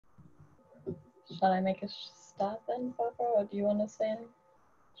shall I make a start then, Barbara, or do you want to say anything?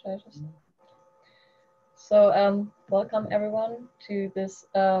 Should I just... So welcome everyone to this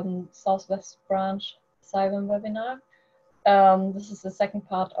Southwest Branch CIWEM webinar. This is the second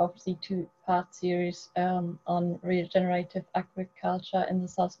part of the two-part series on regenerative agriculture in the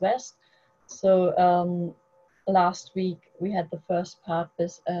Southwest. So last week we had the first part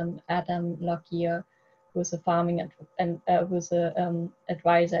with Adam Lockyer, who's a farming who's a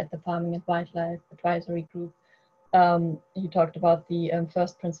advisor at the Farming and Wildlife Advisory Group. He talked about the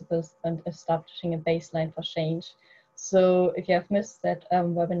first principles and establishing a baseline for change. So if you have missed that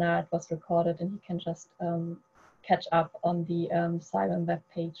webinar, it was recorded and you can just catch up on the CIWEM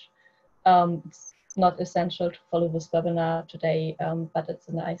webpage. It's not essential to follow this webinar today, but it's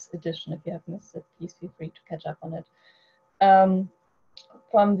a nice addition. If you have missed it, please feel free to catch up on it.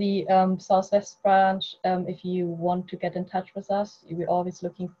 From the Southwest branch, if you want to get in touch with us, we're always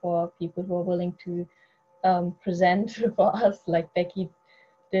looking for people who are willing to present for us, like Becky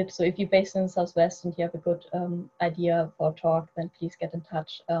did. So if you're based in the Southwest and you have a good idea for a talk, then please get in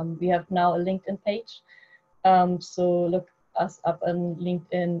touch. We have now a LinkedIn page. So look us up on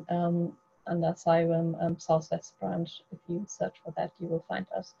LinkedIn under CIWEM Southwest branch. If you search for that, you will find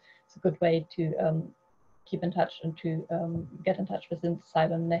us. It's a good way to keep in touch and to get in touch within the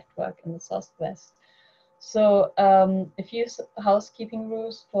CIWEM network in the Southwest. So a few housekeeping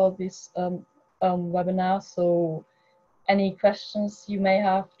rules for this webinar. So any questions you may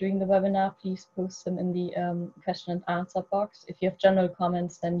have during the webinar, please post them in the question and answer box. If you have general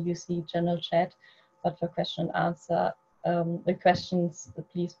comments, then use the general chat. But for question and answer, the questions,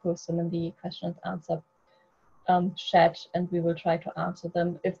 please post them in the question and answer chat, and we will try to answer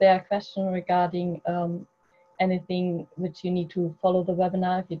them. If there are questions regarding anything which you need to follow the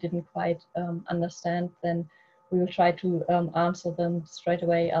webinar, if you didn't quite understand, then we will try to answer them straight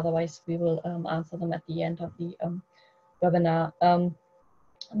away. Otherwise, we will answer them at the end of the webinar.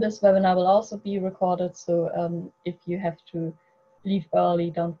 This webinar will also be recorded, so if you have to leave early,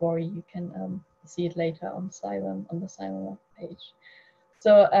 don't worry, you can see it later on CIWEM, on the CIWEM page.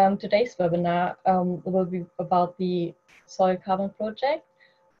 So today's webinar will be about the Soil Carbon Project,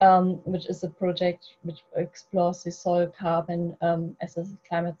 which is a project which explores the soil carbon as a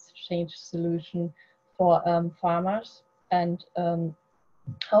climate change solution for farmers, and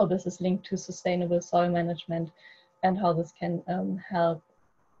how this is linked to sustainable soil management and how this can help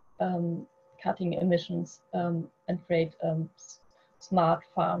cutting emissions and create smart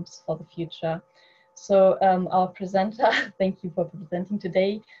farms for the future. So our presenter, thank you for presenting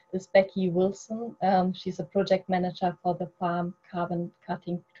today, is Becky Willson. She's a project manager for the Farm Carbon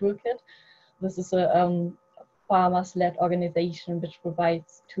Cutting Toolkit. This is a farmers-led organization which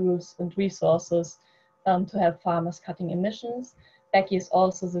provides tools and resources to help farmers cutting emissions. Becky is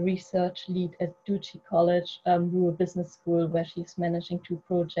also the research lead at Duchy College, Rural Business School, where she's managing 2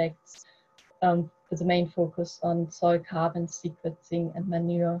 projects with the main focus on soil carbon sequencing and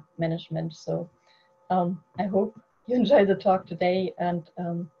manure management. So I hope you enjoy the talk today, and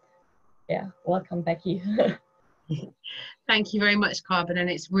yeah, welcome, Becky. Thank you very much, Carbon, and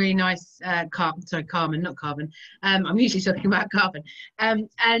it's really nice, Carmen, not Carbon. I'm usually talking about Carbon.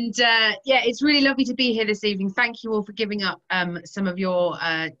 Yeah, it's really lovely to be here this evening. Thank you all for giving up some of your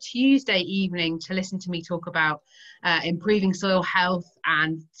Tuesday evening to listen to me talk about improving soil health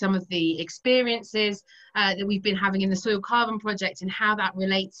and some of the experiences that we've been having in the Soil Carbon Project and how that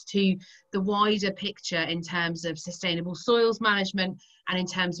relates to the wider picture in terms of sustainable soils management and in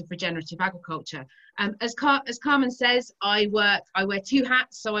terms of regenerative agriculture. As Carmen says, I wear 2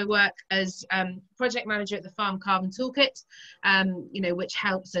 hats. So I work as project manager at the Farm Carbon Toolkit, you know, which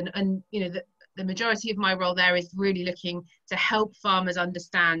helps, and you know, the majority of my role there is really looking to help farmers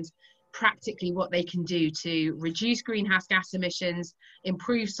understand practically what they can do to reduce greenhouse gas emissions,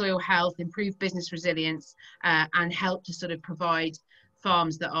 improve soil health, improve business resilience, and help to sort of provide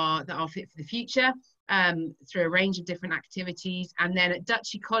farms that are fit for the future through a range of different activities. And then at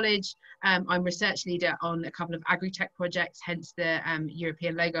Duchy College, I'm research leader on a couple of agri-tech projects, hence the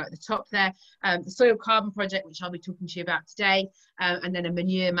European logo at the top there, the Soil Carbon Project, which I'll be talking to you about today, and then a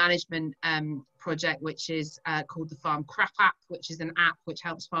manure management project, which is called the Farm Crap App, which is an app which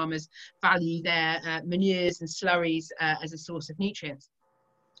helps farmers value their manures and slurries as a source of nutrients.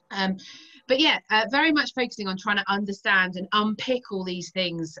 But yeah, very much focusing on trying to understand and unpick all these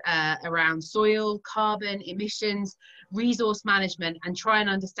things around soil, carbon, emissions, resource management, and try and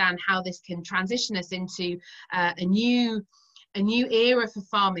understand how this can transition us into a new era for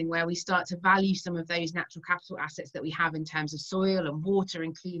farming, where we start to value some of those natural capital assets that we have in terms of soil and water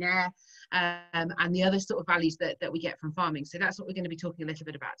and clean air, and the other sort of values that we get from farming. So that's what we're going to be talking a little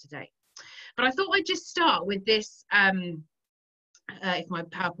bit about today. But I thought I'd just start with this. If my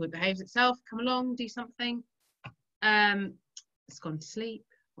PowerPoint behaves itself, come along, do something. It's gone to sleep.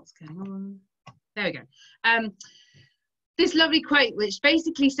 What's going on? There we go. This lovely quote, which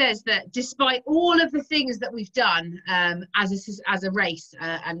basically says that despite all of the things that we've done as a race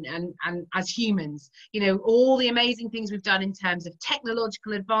and as humans, you know, all the amazing things we've done in terms of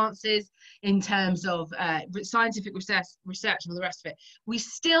technological advances, in terms of scientific research and all the rest of it, we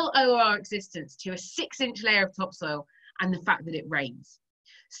still owe our existence to a 6-inch layer of topsoil and the fact that it rains.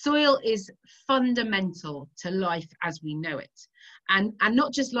 Soil is fundamental to life as we know it, and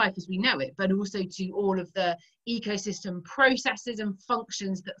not just life as we know it, but also to all of the ecosystem processes and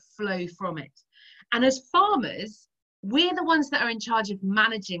functions that flow from it. And as farmers, we're the ones that are in charge of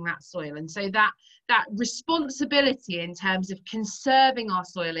managing that soil, and so that responsibility in terms of conserving our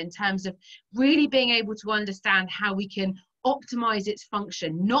soil, in terms of really being able to understand how we can optimize its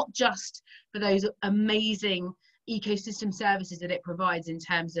function, not just for those amazing ecosystem services that it provides in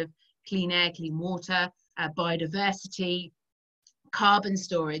terms of clean air, clean water, biodiversity, carbon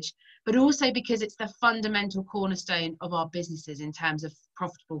storage, but also because it's the fundamental cornerstone of our businesses in terms of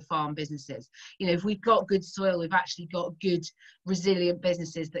profitable farm businesses. You know, if we've got good soil, we've actually got good, resilient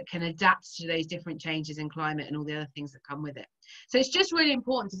businesses that can adapt to those different changes in climate and all the other things that come with it. So it's just really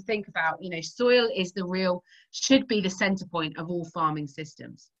important to think about, you know, soil is should be the center point of all farming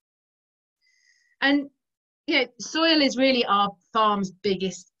systems. And yeah, soil is really our farm's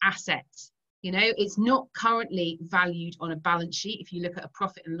biggest asset. You know, it's not currently valued on a balance sheet if you look at a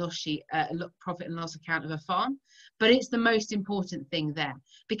profit and loss sheet, profit and loss account of a farm, but it's the most important thing there,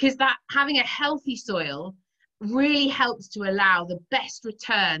 because that having a healthy soil really helps to allow the best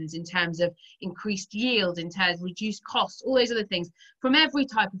returns in terms of increased yield, in terms of reduced costs, all those other things from every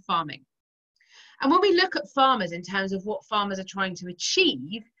type of farming. And when we look at farmers in terms of what farmers are trying to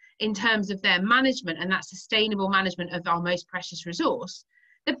achieve in terms of their management and that sustainable management of our most precious resource,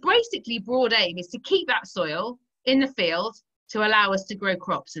 the basically broad aim is to keep that soil in the field to allow us to grow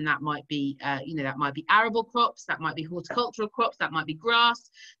crops. And that might be, you know, that might be arable crops, that might be horticultural crops, that might be grass,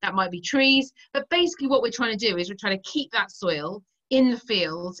 that might be trees. But basically what we're trying to do is we're trying to keep that soil in the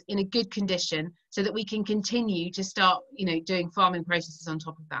field in a good condition so that we can continue to start, you know, doing farming processes on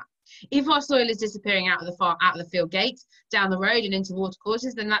top of that. If our soil is disappearing out of the farm, out of the field gate, down the road and into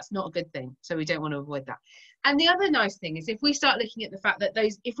watercourses, then that's not a good thing. So we don't want to avoid that. And the other nice thing is if we start looking at the fact that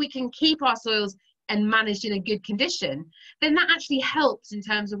if we can keep our soils and managed in a good condition, then that actually helps in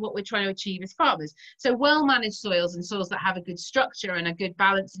terms of what we're trying to achieve as farmers. So well-managed soils and soils that have a good structure and a good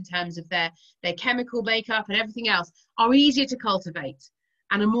balance in terms of their chemical makeup and everything else are easier to cultivate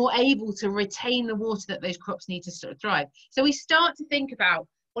and are more able to retain the water that those crops need to sort of thrive. So we start to think about,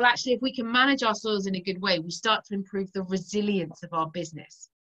 well, actually, if we can manage our soils in a good way, we start to improve the resilience of our business.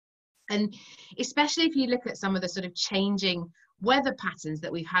 And especially if you look at some of the sort of changing weather patterns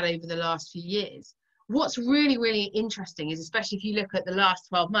that we've had over the last few years, what's really, really interesting is, especially if you look at the last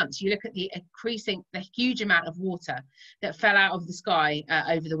 12 months, you look at the huge amount of water that fell out of the sky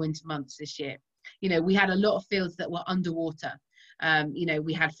over the winter months this year. You know, we had a lot of fields that were underwater. You know,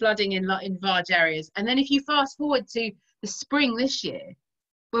 we had flooding in large areas. And then if you fast forward to the spring this year,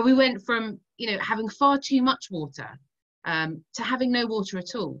 where we went from, you know, having far too much water to having no water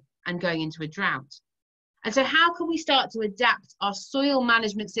at all and going into a drought. And so how can we start to adapt our soil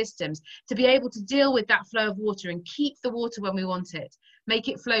management systems to be able to deal with that flow of water and keep the water when we want it, make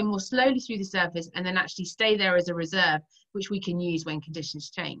it flow more slowly through the surface and then actually stay there as a reserve, which we can use when conditions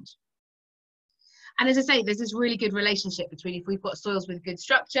change. And as I say, there's this really good relationship between, if we've got soils with good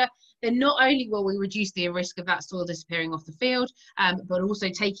structure, then not only will we reduce the risk of that soil disappearing off the field, but also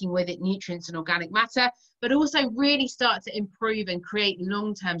taking with it nutrients and organic matter, but also really start to improve and create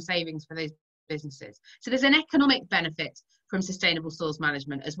long-term savings for those businesses. So there's an economic benefit from sustainable soils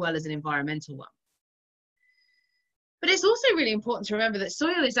management as well as an environmental one. But it's also really important to remember that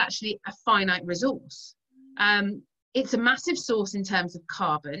soil is actually a finite resource. It's a massive source in terms of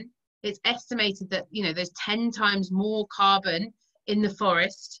carbon. It's estimated that, you know, there's 10 times more carbon in the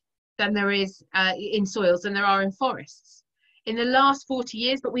forest than there is in soils than there are in forests in the last 40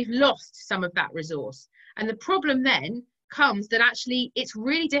 years, but we've lost some of that resource. And the problem then comes that actually it's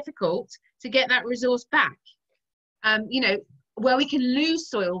really difficult to get that resource back. You know, where we can lose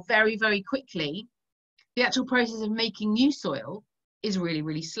soil very, very quickly, the actual process of making new soil is really,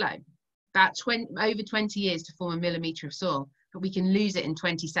 really slow. About over 20 years to form a millimetre of soil, but we can lose it in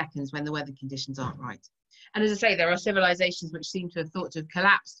 20 seconds when the weather conditions aren't right. And as I say, there are civilizations which seem to have thought to have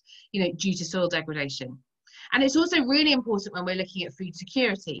collapsed, you know, due to soil degradation. And it's also really important when we're looking at food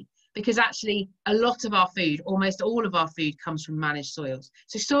security, because actually a lot of our food, almost all of our food, comes from managed soils.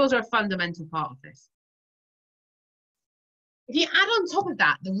 So soils are a fundamental part of this. If you add on top of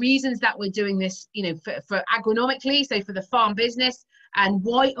that the reasons that we're doing this, you know, for agronomically, so for the farm business, and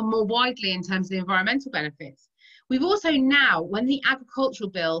more widely in terms of the environmental benefits, we've also now, when the agricultural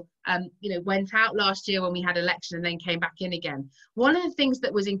bill, you know, went out last year when we had election and then came back in again, one of the things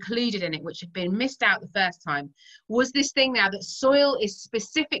that was included in it, which had been missed out the first time, was this thing now that soil is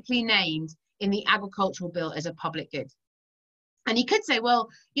specifically named in the agricultural bill as a public good. And you could say, well,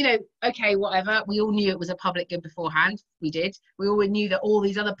 you know, okay, whatever. We all knew it was a public good beforehand. We did. We all knew that all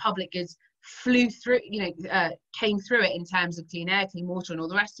these other public goods flew through, you know, came through it in terms of clean air, clean water, and all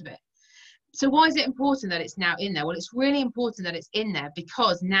the rest of it. So why is it important that it's now in there? Well, it's really important that it's in there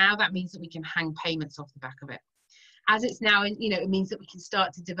because now that means that we can hang payments off the back of it. As it's now in, you know, it means that we can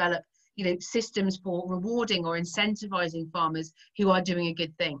start to develop, you know, systems for rewarding or incentivizing farmers who are doing a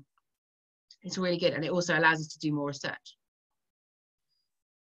good thing. It's really good, and it also allows us to do more research.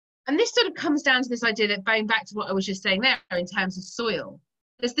 And this sort of comes down to this idea that, going back to what I was just saying there in terms of soil,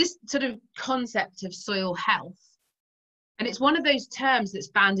 there's this sort of concept of soil health. And it's one of those terms that's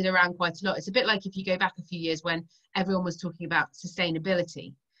bandied around quite a lot. It's a bit like if you go back a few years when everyone was talking about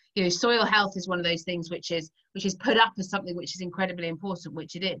sustainability. You know, soil health is one of those things which is put up as something which is incredibly important,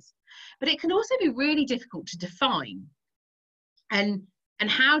 which it is. But it can also be really difficult to define. And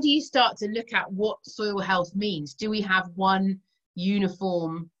how do you start to look at what soil health means? Do we have one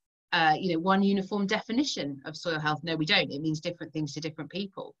uniform one uniform definition of soil health? No, we don't. It means different things to different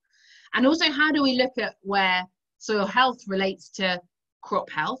people. And also, how do we look at where soil health relates to crop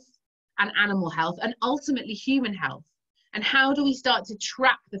health and animal health and ultimately human health? And how do we start to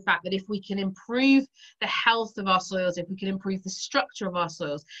track the fact that if we can improve the health of our soils, if we can improve the structure of our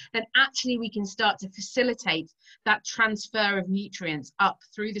soils, then actually we can start to facilitate that transfer of nutrients up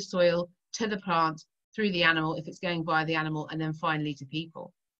through the soil to the plant, through the animal, if it's going via the animal, and then finally to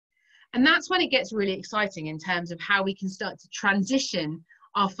people. And that's when it gets really exciting in terms of how we can start to transition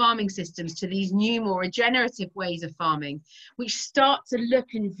our farming systems to these new, more regenerative ways of farming, which start to look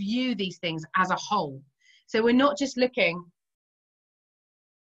and view these things as a whole. So we're not just looking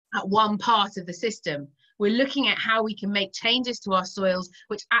at one part of the system. We're looking at how we can make changes to our soils,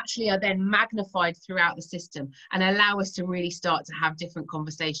 which actually are then magnified throughout the system and allow us to really start to have different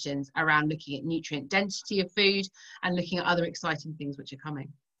conversations around looking at nutrient density of food and looking at other exciting things which are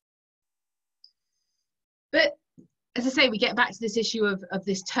coming. But as I say, we get back to this issue of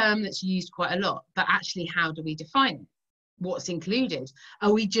this term that's used quite a lot, but actually, how do we define it? What's included?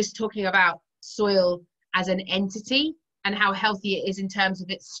 Are we just talking about soil as an entity and how healthy it is in terms of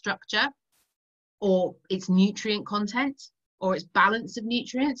its structure or its nutrient content or its balance of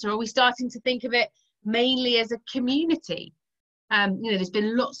nutrients? Or are we starting to think of it mainly as a community? There's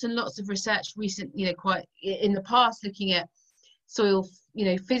been lots and lots of research quite in the past looking at soil,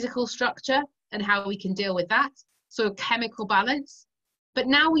 physical structure and how we can deal with that, soil chemical balance. But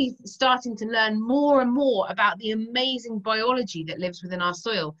now we're starting to learn more and more about the amazing biology that lives within our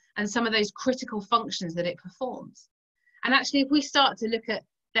soil and some of those critical functions that it performs. And actually, if we start to look at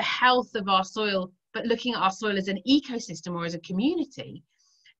the health of our soil, but looking at our soil as an ecosystem or as a community,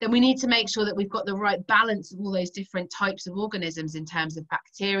 then we need to make sure that we've got the right balance of all those different types of organisms in terms of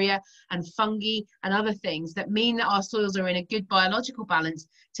bacteria and fungi and other things that mean that our soils are in a good biological balance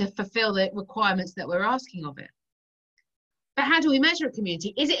to fulfill the requirements that we're asking of it. But how do we measure a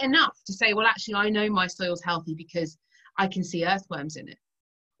community? Is it enough to say, well, actually, I know my soil's healthy because I can see earthworms in it?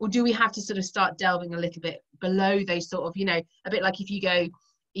 Or do we have to sort of start delving a little bit below those sort of, a bit like if you go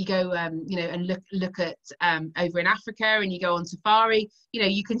and look at over in Africa and you go on safari,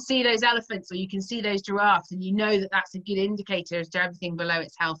 you can see those elephants or you can see those giraffes and you know that that's a good indicator as to everything below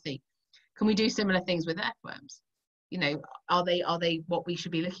it's healthy. Can we do similar things with earthworms? Are they what we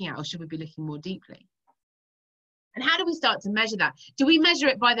should be looking at, or should we be looking more deeply? And how do we start to measure that? Do we measure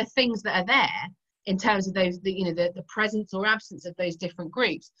it by the things that are there in terms of those, the presence or absence of those different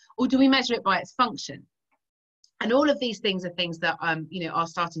groups, or do we measure it by its function? And all of these things are things that are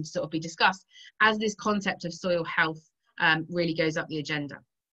starting to sort of be discussed as this concept of soil health really goes up the agenda.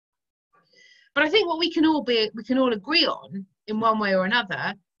 But I think what we can all agree on in one way or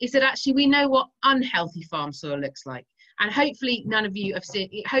another is that actually we know what unhealthy farm soil looks like, and hopefully none of you have seen.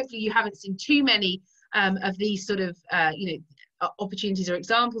 Hopefully you haven't seen too many of these sort of opportunities or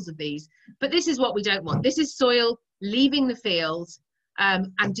examples of these. But this is what we don't want. This is soil leaving the fields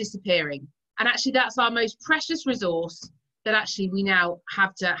and disappearing. And actually, that's our most precious resource that actually we now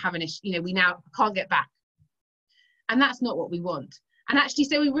have to have an issue, we now can't get back. And that's not what we want. And actually,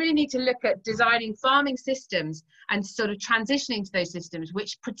 so we really need to look at designing farming systems and sort of transitioning to those systems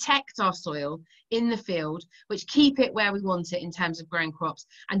which protect our soil in the field, which keep it where we want it in terms of growing crops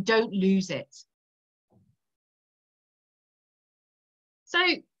and don't lose it. So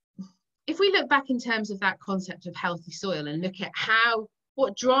if we look back in terms of that concept of healthy soil and look at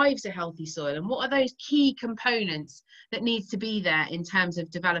what drives a healthy soil and what are those key components that needs to be there in terms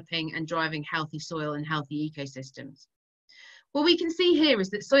of developing and driving healthy soil and healthy ecosystems. What we can see here is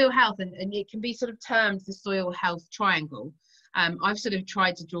that soil health, and it can be sort of termed the soil health triangle. I've sort of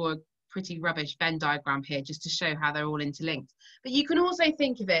tried to draw a pretty rubbish Venn diagram here just to show how they're all interlinked. But you can also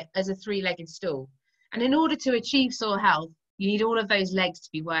think of it as a three-legged stool. And in order to achieve soil health, you need all of those legs to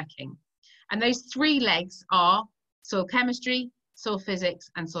be working. And those three legs are soil chemistry, soil physics,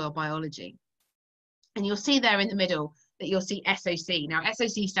 and soil biology. And you'll see there in the middle that you'll see SOC. Now,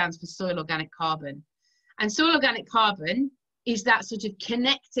 SOC stands for soil organic carbon. And soil organic carbon is that sort of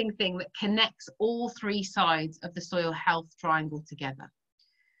connecting thing that connects all three sides of the soil health triangle together.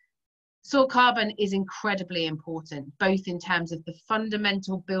 Soil carbon is incredibly important, both in terms of the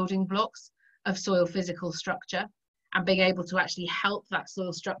fundamental building blocks of soil physical structure and being able to actually help that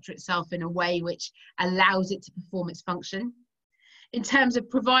soil structure itself in a way which allows it to perform its function. In terms of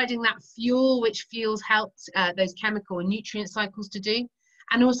providing that fuel, which fuels helps those chemical and nutrient cycles to do,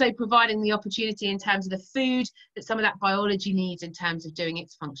 and also providing the opportunity in terms of the food that some of that biology needs in terms of doing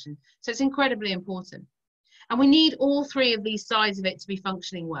its function. So it's incredibly important. And we need all three of these sides of it to be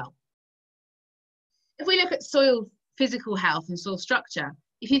functioning well. If we look at soil physical health and soil structure,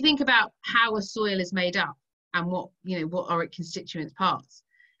 if you think about how a soil is made up and what are its constituent parts,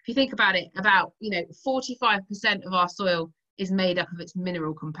 if you think about it, about 45% of our soil is made up of its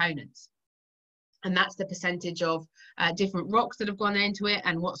mineral components. And that's the percentage of different rocks that have gone into it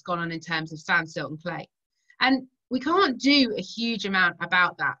and what's gone on in terms of sand, silt and clay. And we can't do a huge amount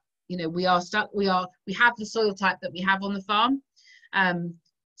about that. We have the soil type that we have on the farm.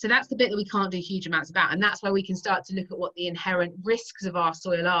 So that's the bit that we can't do huge amounts about. And that's where we can start to look at what the inherent risks of our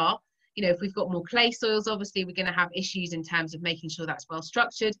soil are. If we've got more clay soils, obviously we're going to have issues in terms of making sure that's well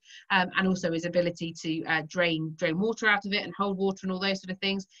structured, and also his ability to drain water out of it and hold water and all those sort of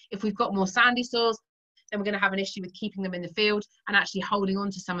things. If we've got more sandy soils, then we're going to have an issue with keeping them in the field and actually holding on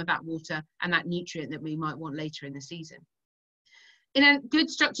to some of that water and that nutrient that we might want later in the season. In a good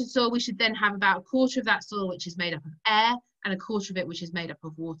structured soil, we should then have about a quarter of that soil which is made up of air and a quarter of it which is made up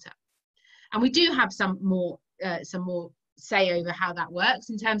of water. And we do have some more say over how that works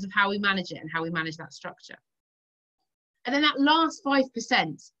in terms of how we manage it and how we manage that structure. And then that last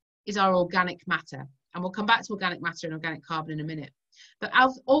 5% is our organic matter. And we'll come back to organic matter and organic carbon in a minute. But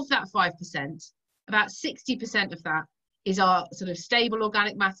of that 5%, about 60% of that is our sort of stable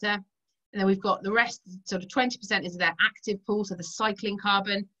organic matter. And then we've got the rest, sort of 20% is their active pool, so the cycling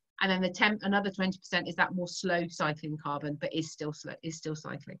carbon. And then another 20% is that more slow cycling carbon, but is still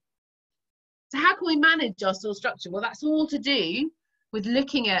cycling. So how can we manage our soil structure? Well, that's all to do with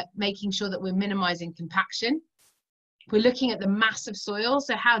looking at making sure that we're minimizing compaction. We're looking at the mass of soil,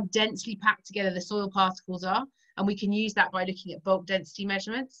 so how densely packed together the soil particles are, and we can use that by looking at bulk density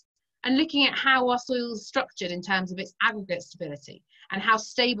measurements, and looking at how our soil is structured in terms of its aggregate stability and how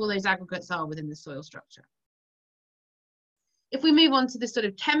stable those aggregates are within the soil structure. If we move on to the sort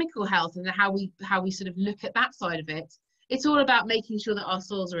of chemical health and how we sort of look at that side of it, it's all about making sure that our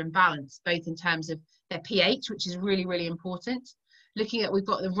soils are in balance, both in terms of their pH, which is really, really important, looking at we've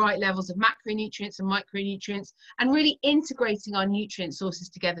got the right levels of macronutrients and micronutrients, and really integrating our nutrient sources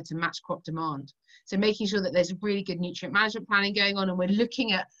together to match crop demand. So making sure that there's a really good nutrient management planning going on, and we're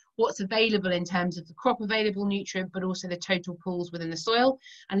looking at what's available in terms of the crop available nutrient, but also the total pools within the soil,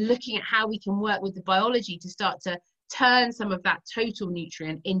 and looking at how we can work with the biology to start to turn some of that total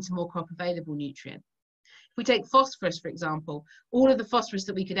nutrient into more crop available nutrient. If we take phosphorus, for example, all of the phosphorus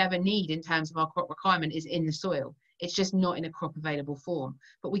that we could ever need in terms of our crop requirement is in the soil. It's just not in a crop available form.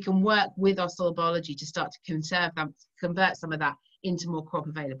 But we can work with our soil biology to start to convert some of that into more crop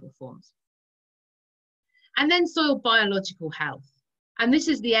available forms. And then soil biological health. And this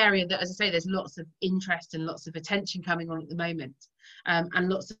is the area that, as I say, there's lots of interest and lots of attention coming on at the moment, and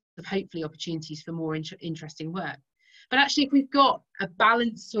lots of hopefully opportunities for more interesting work. But actually, if we've got a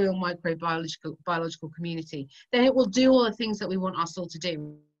balanced soil microbiological community, then it will do all the things that we want our soil to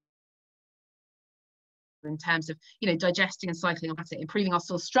do in terms of digesting and cycling, improving our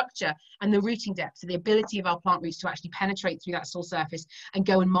soil structure and the rooting depth, so the ability of our plant roots to actually penetrate through that soil surface and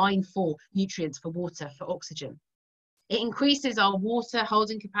go and mine for nutrients, for water, for oxygen. It increases our water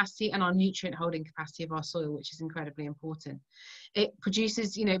holding capacity and our nutrient holding capacity of our soil, which is incredibly important. It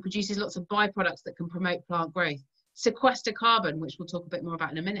produces lots of byproducts that can promote plant growth. sequester carbon, which we'll talk a bit more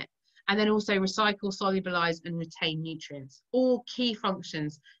about in a minute, and then also recycle, solubilize, and retain nutrients. All key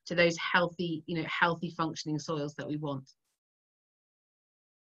functions to those healthy, healthy functioning soils that we want.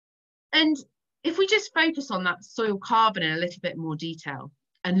 And if we just focus on that soil carbon in a little bit more detail,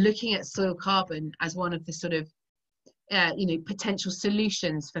 and looking at soil carbon as one of the sort of potential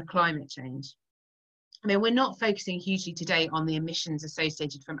solutions for climate change. I mean, we're not focusing hugely today on the emissions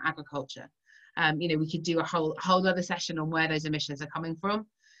associated from agriculture. We could do a whole other session on where those emissions are coming from.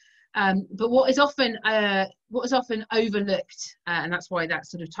 But what is often overlooked, and that's why that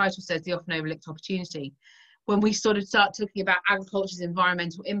sort of title says the often overlooked opportunity, when we sort of start talking about agriculture's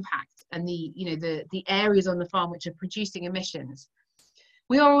environmental impact and the areas on the farm which are producing emissions,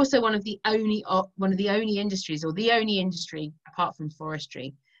 we are also one of the only industries, or the only industry apart from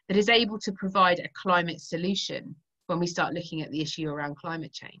forestry, that is able to provide a climate solution when we start looking at the issue around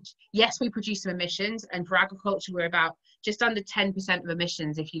climate change. Yes, we produce some emissions, and for agriculture, we're about just under 10% of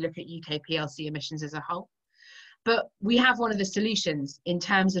emissions if you look at UK PLC emissions as a whole. But we have one of the solutions in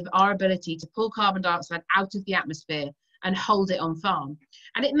terms of our ability to pull carbon dioxide out of the atmosphere and hold it on farm.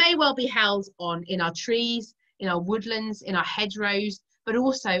 And it may well be held in our trees, in our woodlands, in our hedgerows, but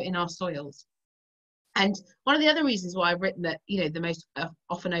also in our soils. And one of the other reasons why I've written that, the most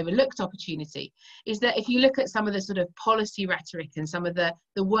often overlooked opportunity is that if you look at some of the sort of policy rhetoric and some of the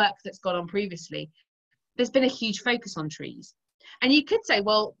work that's gone on previously, there's been a huge focus on trees. And you could say,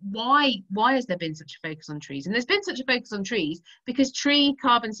 well, why has there been such a focus on trees? And there's been such a focus on trees because tree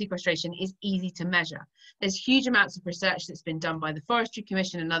carbon sequestration is easy to measure. There's huge amounts of research that's been done by the Forestry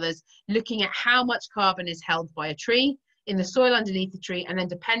Commission and others looking at how much carbon is held by a tree in the soil underneath the tree, and then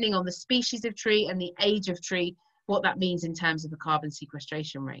depending on the species of tree and the age of tree, what that means in terms of the carbon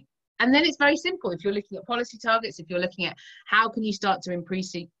sequestration rate. And then it's very simple. If you're looking at policy targets, if you're looking at how can you start to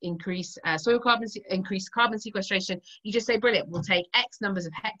increase soil carbon, increase carbon sequestration, you just say, brilliant, we'll take X numbers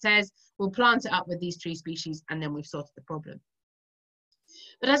of hectares, we'll plant it up with these tree species, and then we've sorted the problem.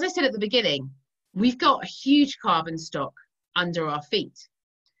 But as I said at the beginning, we've got a huge carbon stock under our feet.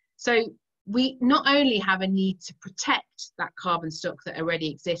 So we not only have a need to protect that carbon stock that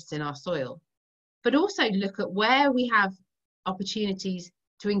already exists in our soil, but also look at where we have opportunities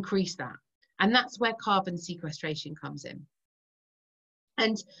to increase that. And that's where carbon sequestration comes in.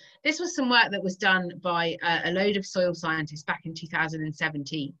 And this was some work that was done by a load of soil scientists back in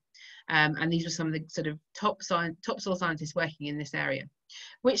 2017. And these were some of the sort of top soil scientists working in this area,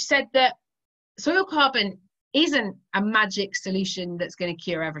 which said that soil carbon isn't a magic solution that's going to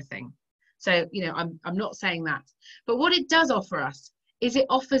cure everything. So, I'm not saying that. But what it does offer us is it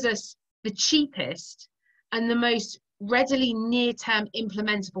offers us the cheapest and the most readily near-term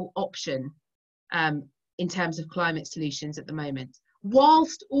implementable option in terms of climate solutions at the moment,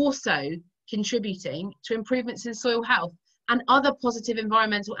 whilst also contributing to improvements in soil health and other positive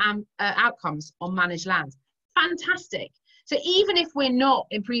environmental outcomes on managed land. Fantastic. So even if we're not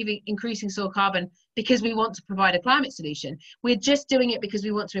increasing soil carbon because we want to provide a climate solution, we're just doing it because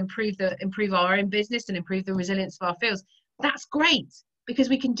we want to improve our own business and improve the resilience of our fields. That's great, because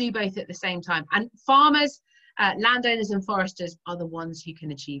we can do both at the same time. And farmers, landowners and foresters are the ones who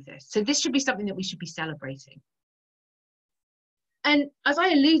can achieve this. So this should be something that we should be celebrating. And as I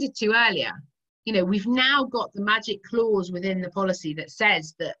alluded to earlier, we've now got the magic clause within the policy that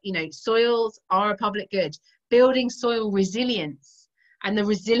says that, soils are a public good. Building soil resilience and the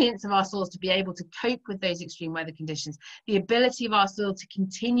resilience of our soils to be able to cope with those extreme weather conditions, the ability of our soil to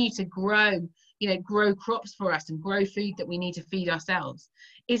continue to grow, grow crops for us and grow food that we need to feed ourselves,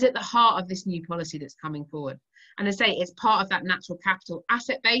 is at the heart of this new policy that's coming forward. And I say it's part of that natural capital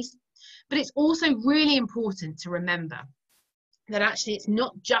asset base, but it's also really important to remember that actually it's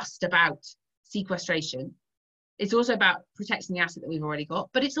not just about sequestration. It's also about protecting the asset that we've already got,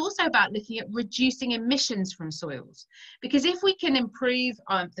 but it's also about looking at reducing emissions from soils. Because if we can improve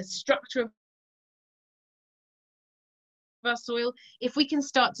the structure of our soil, if we can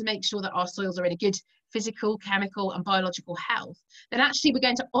start to make sure that our soils are in a good physical, chemical and biological health, then actually we're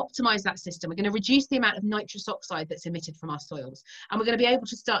going to optimize that system. We're going to reduce the amount of nitrous oxide that's emitted from our soils. And we're going to be able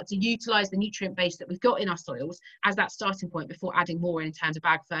to start to utilize the nutrient base that we've got in our soils as that starting point before adding more in terms of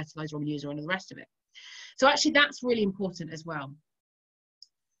ag fertilizer or manures or any of the rest of it. So actually that's really important as well.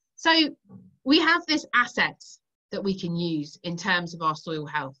 So we have this asset that we can use in terms of our soil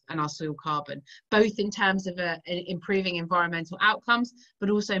health and our soil carbon, both in terms of improving environmental outcomes, but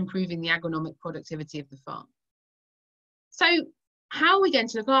also improving the agronomic productivity of the farm. So how are we going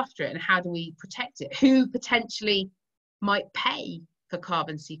to look after it and how do we protect it? Who potentially might pay for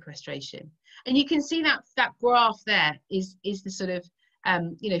carbon sequestration? And you can see that graph there is the sort of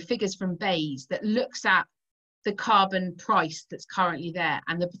figures from Bayes that looks at the carbon price that's currently there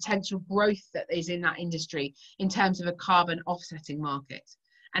and the potential growth that is in that industry in terms of a carbon offsetting market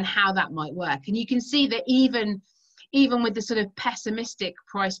and how that might work. And you can see that even with the sort of pessimistic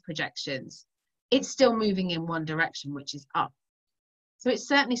price projections, it's still moving in one direction, which is up. So it's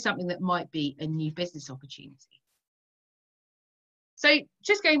certainly something that might be a new business opportunity. So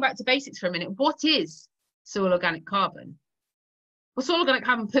just going back to basics for a minute, what is soil organic carbon? Well, soil organic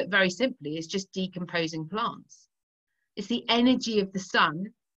carbon, put very simply, is just decomposing plants. It's the energy of the sun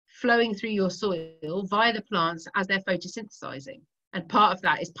flowing through your soil via the plants as they're photosynthesizing. And part of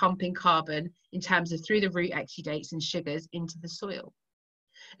that is pumping carbon in terms of through the root exudates and sugars into the soil.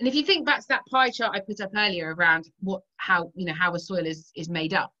 And if you think back to that pie chart I put up earlier around how a soil is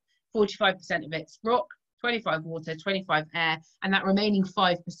made up, 45% of it's rock, 25 water, 25 air, and that remaining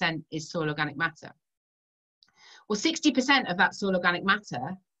 5% is soil organic matter. Well, 60% of that soil organic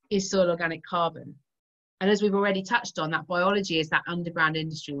matter is soil organic carbon. And as we've already touched on, that biology is that underground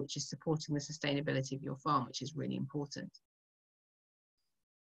industry which is supporting the sustainability of your farm, which is really important.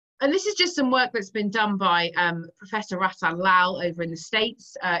 And this is just some work that's been done by Professor Ratan Lal over in the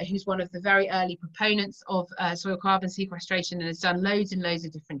States, who's one of the very early proponents of soil carbon sequestration and has done loads and loads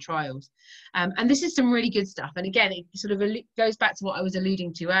of different trials. And this is some really good stuff. And again, it sort of goes back to what I was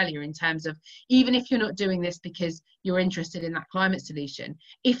alluding to earlier in terms of, even if you're not doing this because you're interested in that climate solution,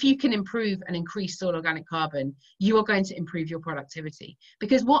 if you can improve and increase soil organic carbon, you are going to improve your productivity.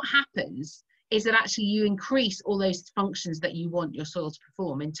 Because what happens is that actually you increase all those functions that you want your soil to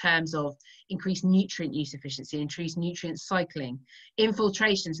perform in terms of increased nutrient use efficiency, increased nutrient cycling,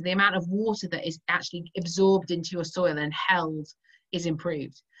 infiltration, so the amount of water that is actually absorbed into your soil and held is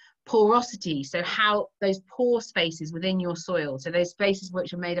improved. Porosity, so how those pore spaces within your soil, so those spaces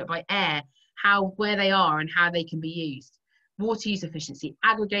which are made up by air, where they are and how they can be used. Water use efficiency,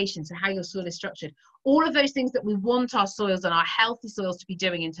 aggregation, so how your soil is structured. All of those things that we want our soils and our healthy soils to be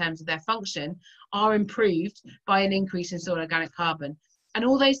doing in terms of their function are improved by an increase in soil organic carbon. And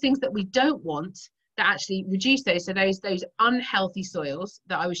all those things that we don't want that actually reduce those, so those unhealthy soils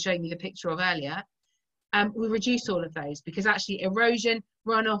that I was showing you the picture of earlier, we reduce all of those, because actually erosion,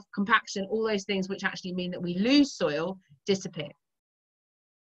 runoff, compaction, all those things which actually mean that we lose soil disappear.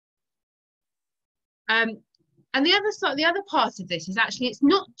 And the other part of this is actually, it's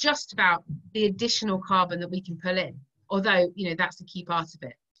not just about the additional carbon that we can pull in, although, you know, that's the key part of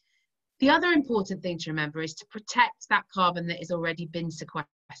it. The other important thing to remember is to protect that carbon that has already been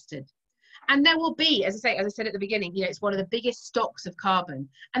sequestered. And there will be, as I said at the beginning, you know, it's one of the biggest stocks of carbon.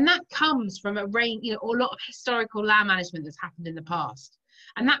 And that comes from a range, you know, a lot of historical land management that's happened in the past.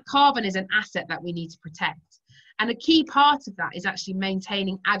 And that carbon is an asset that we need to protect. And a key part of that is actually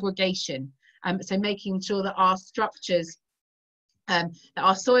maintaining aggregation. So making sure that our structures, that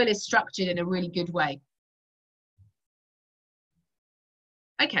our soil is structured in a really good way.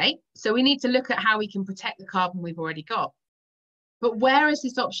 Okay, so we need to look at how we can protect the carbon we've already got. But where is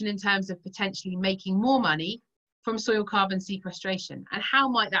this option in terms of potentially making more money from soil carbon sequestration? And how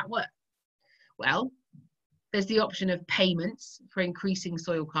might that work? Well, there's the option of payments for increasing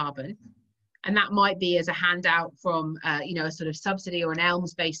soil carbon. And that might be as a handout from, you know, a sort of subsidy or an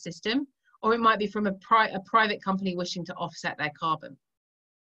ELMS-based system. Or it might be from a private company wishing to offset their carbon.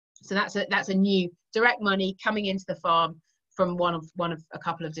 So that's a new direct money coming into the farm from one of a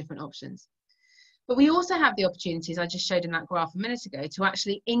couple of different options. But we also have the opportunities I just showed in that graph a minute ago to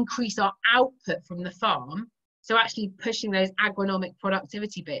actually increase our output from the farm. So actually pushing those agronomic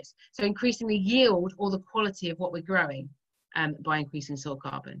productivity bits. So increasing the yield or the quality of what we're growing by increasing soil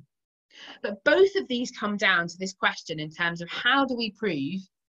carbon. But both of these come down to this question in terms of how do we prove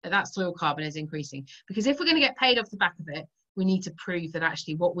that soil carbon is increasing? Because if we're going to get paid off the back of it, we need to prove that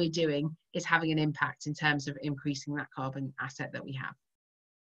actually what we're doing is having an impact in terms of increasing that carbon asset that we have.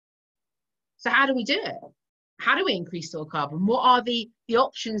 So how do we do it? How do we increase soil carbon? What are the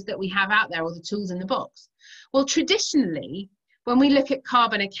options that we have out there, or the tools in the box? Well, traditionally, when we look at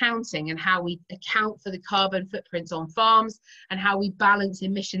carbon accounting and how we account for the carbon footprints on farms and how we balance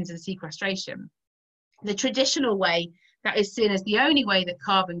emissions and sequestration, the traditional way that is seen as the only way that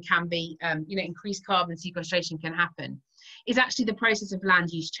carbon can be, you know, increased carbon sequestration can happen, is actually the process of land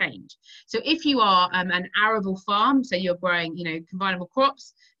use change. So if you are an arable farm, so you're growing, you know, combinable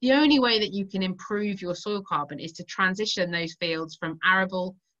crops, the only way that you can improve your soil carbon is to transition those fields from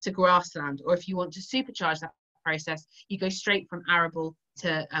arable to grassland. Or if you want to supercharge that process, you go straight from arable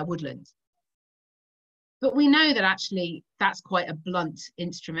to woodland. But we know that actually that's quite a blunt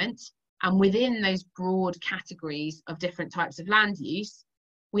instrument. And within those broad categories of different types of land use,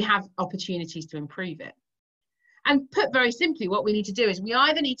 we have opportunities to improve it. And put very simply, what we need to do is we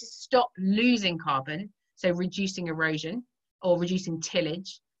either need to stop losing carbon, so reducing erosion or reducing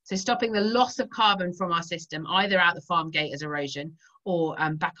tillage, so stopping the loss of carbon from our system, either out the farm gate as erosion or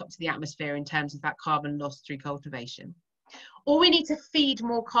back up to the atmosphere in terms of that carbon loss through cultivation. Or we need to feed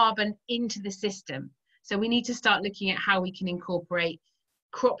more carbon into the system. So we need to start looking at how we can incorporate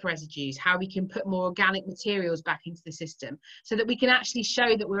crop residues, how we can put more organic materials back into the system so that we can actually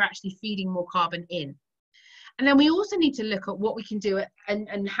show that we're actually feeding more carbon in. And then we also need to look at what we can do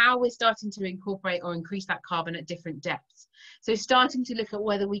and how we're starting to incorporate or increase that carbon at different depths. So starting to look at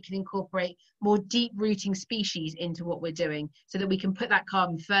whether we can incorporate more deep rooting species into what we're doing so that we can put that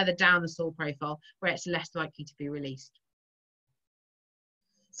carbon further down the soil profile where it's less likely to be released.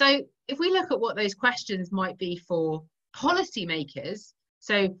 So if we look at what those questions might be for policymakers,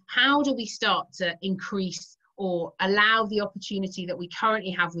 so how do we start to increase or allow the opportunity that we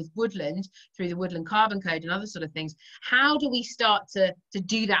currently have with woodland through the Woodland Carbon Code and other sort of things? How do we start to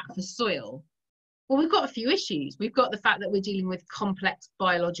do that for soil? Well, we've got a few issues. We've got the fact that we're dealing with complex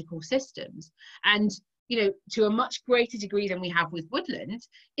biological systems. And, you know, to a much greater degree than we have with woodland,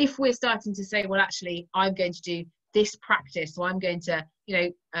 if we're starting to say, well, actually, I'm going to do this practice, so I'm going to,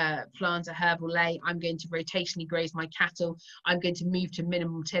 you know, plant a herbal ley, I'm going to rotationally graze my cattle, I'm going to move to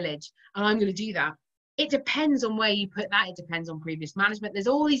minimal tillage, and I'm going to do that. It depends on where you put that. It depends on previous management. There's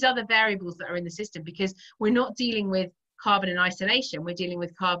all these other variables that are in the system because we're not dealing with carbon in isolation. We're dealing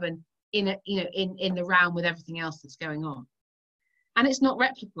with carbon in a, you know, in the realm with everything else that's going on. And it's not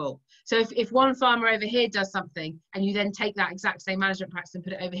replicable. So if one farmer over here does something and you then take that exact same management practice and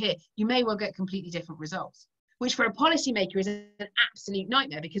put it over here, you may well get completely different results, which for a policymaker is an absolute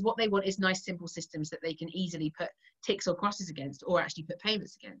nightmare because what they want is nice, simple systems that they can easily put ticks or crosses against or actually put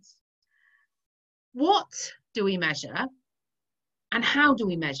payments against. What do we measure and how do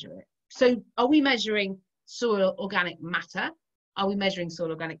we measure it? So are we measuring soil organic matter? Are we measuring soil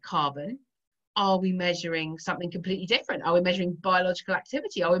organic carbon? Are we measuring something completely different? Are we measuring biological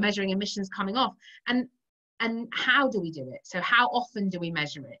activity? Are we measuring emissions coming off? And how do we do it? So how often do we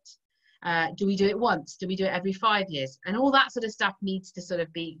measure it? Do we do it once? Do we do it every 5 years? And all that sort of stuff needs to sort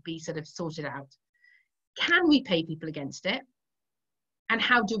of be sort of sorted out. Can we pay people against it? And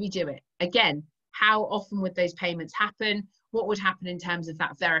how do we do it? Again, how often would those payments happen? What would happen in terms of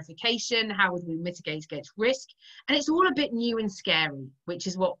that verification? How would we mitigate against risk? And it's all a bit new and scary, which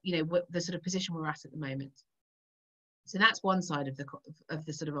is what, you know, what the sort of position we're at the moment. So that's one side of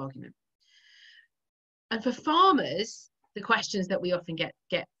the sort of argument. And for farmers, the questions that we often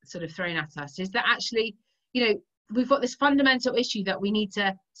get sort of thrown at us is that actually, you know, we've got this fundamental issue that we need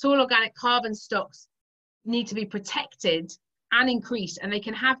to, soil organic carbon stocks need to be protected and increased, and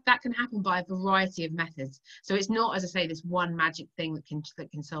that can happen by a variety of methods. So it's not, as I say, this one magic thing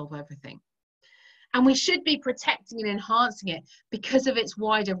that can solve everything. And we should be protecting and enhancing it because of its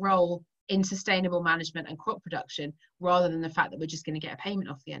wider role in sustainable management and crop production, rather than the fact that we're just going to get a payment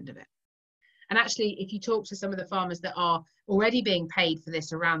off the end of it. And actually, if you talk to some of the farmers that are already being paid for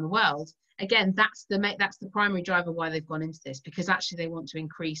this around the world, again, that's the primary driver why they've gone into this, because actually they want to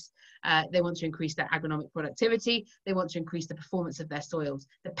increase their agronomic productivity, they want to increase the performance of their soils.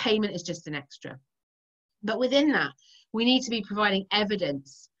 The payment is just an extra. But within that, we need to be providing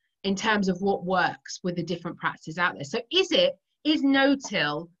evidence in terms of what works with the different practices out there. So is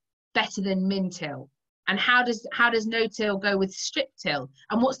no-till better than min-till? And how does no-till go with strip-till?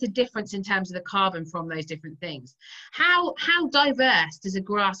 And what's the difference in terms of the carbon from those different things? How diverse does a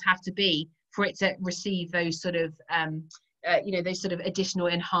grass have to be for it to receive those sort of those sort of additional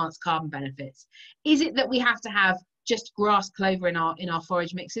enhanced carbon benefits? Is it that we have to have just grass clover in our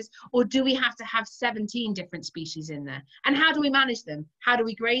forage mixes, or do we have to have 17 different species in there? And how do we manage them? How do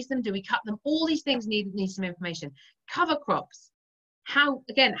we graze them? Do we cut them? All these things need some information. Cover crops. How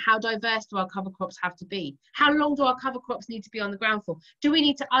diverse do our cover crops have to be? How long do our cover crops need to be on the ground for? Do we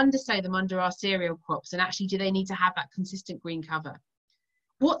need to undersow them under our cereal crops? And actually, do they need to have that consistent green cover?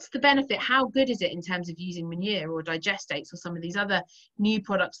 What's the benefit? How good is it in terms of using manure or digestates or some of these other new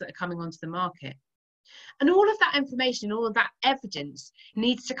products that are coming onto the market? And all of that information, all of that evidence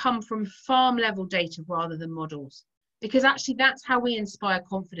needs to come from farm level data rather than models, because actually that's how we inspire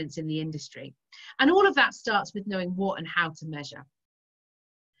confidence in the industry. And all of that starts with knowing what and how to measure.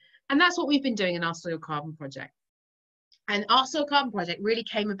 And that's what we've been doing in our soil carbon project. And our soil carbon project really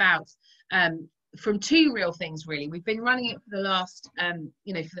came about from two real things, really. We've been running it for the last,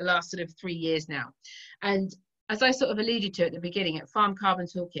 sort of 3 years now. And as I sort of alluded to at the beginning, at Farm Carbon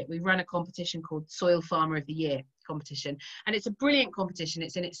Toolkit, we run a competition called Soil Farmer of the Year competition. And it's a brilliant competition.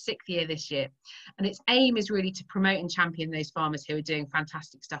 It's in its 6th year this year. And its aim is really to promote and champion those farmers who are doing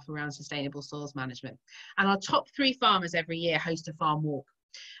fantastic stuff around sustainable soils management. And our top 3 farmers every year host a farm walk.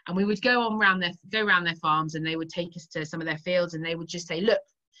 And we would go around their farms, and they would take us to some of their fields, and they would just say, look,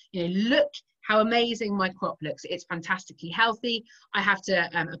 look how amazing my crop looks. It's fantastically healthy. I have to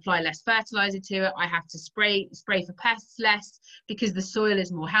apply less fertilizer to it. I have to spray for pests less because the soil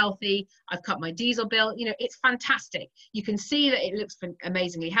is more healthy. I've cut my diesel bill. It's fantastic. You can see that it looks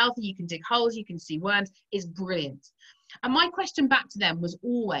amazingly healthy. You can dig holes. You can see worms. It's brilliant. And my question back to them was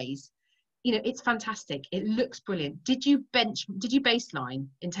always, it's fantastic. It looks brilliant. Did you baseline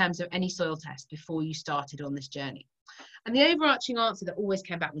in terms of any soil test before you started on this journey? And the overarching answer that always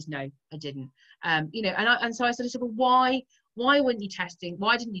came back was no, I didn't. And so I sort of said, well, why weren't you testing?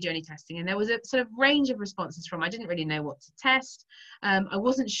 Why didn't you do any testing? And there was a sort of range of responses from, I didn't really know what to test. I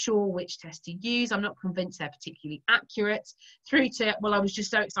wasn't sure which test to use. I'm not convinced they're particularly accurate, through to, well, I was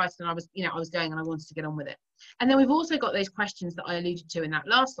just so excited, and I was going, and I wanted to get on with it. And then we've also got those questions that I alluded to in that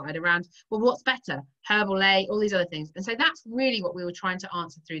last slide around, well, what's better, herbal A, all these other things. And so that's really what we were trying to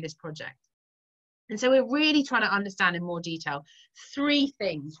answer through this project. And so we're really trying to understand in more detail 3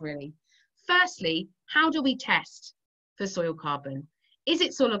 things, really. Firstly, how do we test for soil carbon? Is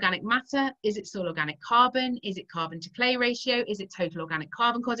it soil organic matter? Is it soil organic carbon? Is it carbon to clay ratio? Is it total organic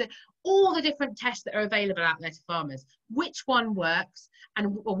carbon content? All the different tests that are available out there to farmers. Which one works,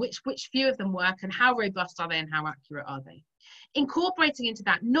 or which few of them work, and how robust are they, and how accurate are they? Incorporating into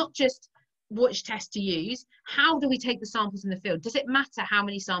that, not just which test to use, how do we take the samples in the field? Does it matter how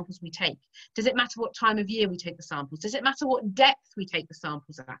many samples we take? Does it matter what time of year we take the samples? Does it matter what depth we take the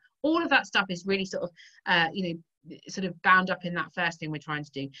samples at? All of that stuff is really sort of bound up in that first thing we're trying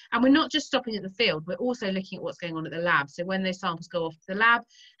to do. And we're not just stopping at the field, we're also looking at what's going on at the lab. So when those samples go off to the lab,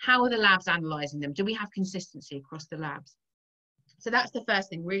 how are the labs analysing them? Do we have consistency across the labs? So that's the first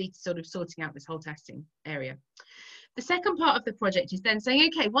thing, really sort of sorting out this whole testing area. The second part of the project is then saying,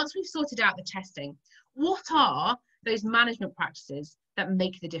 okay, once we've sorted out the testing, what are those management practices that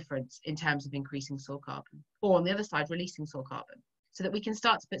make the difference in terms of increasing soil carbon, or on the other side, releasing soil carbon, so that we can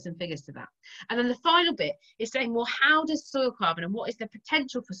start to put some figures to that. And then the final bit is saying, well, how does soil carbon, and what is the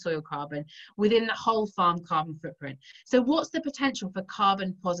potential for soil carbon within the whole farm carbon footprint? So what's the potential for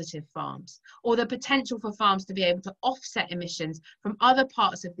carbon positive farms, or the potential for farms to be able to offset emissions from other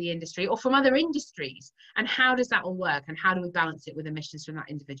parts of the industry or from other industries? And how does that all work? And how do we balance it with emissions from that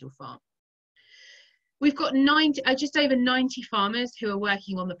individual farm? We've got just over 90 farmers who are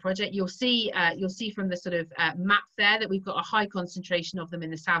working on the project. You'll see from the sort of map there that we've got a high concentration of them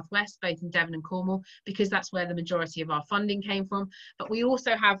in the southwest, both in Devon and Cornwall, because that's where the majority of our funding came from. But we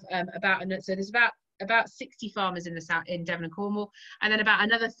also have there's about 60 farmers in Devon and Cornwall, and then about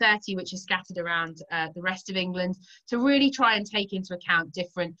another 30 which are scattered around the rest of England, to really try and take into account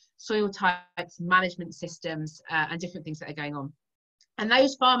different soil types, management systems, and different things that are going on. And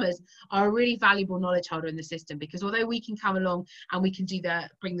those farmers are a really valuable knowledge holder in the system, because although we can come along and we can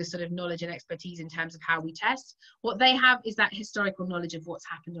bring the sort of knowledge and expertise in terms of how we test, what they have is that historical knowledge of what's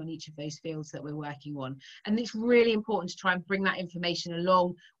happened on each of those fields that we're working on. And it's really important to try and bring that information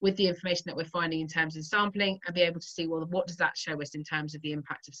along with the information that we're finding in terms of sampling, and be able to see, well, what does that show us in terms of the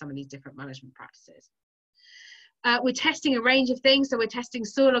impact of some of these different management practices. We're testing a range of things. So we're testing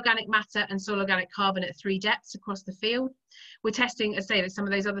soil organic matter and soil organic carbon at 3 depths across the field. We're testing, as I say, some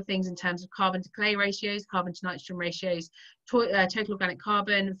of those other things in terms of carbon to clay ratios, carbon to nitrogen ratios, total organic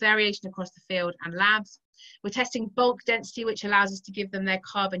carbon, variation across the field, and labs. We're testing bulk density, which allows us to give them their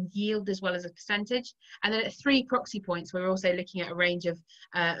carbon yield as well as a percentage. And then at 3 proxy points, we're also looking at a range of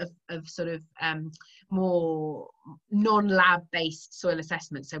more non-lab based soil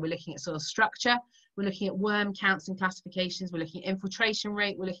assessments. So we're looking at soil structure, we're looking at worm counts and classifications, we're looking at infiltration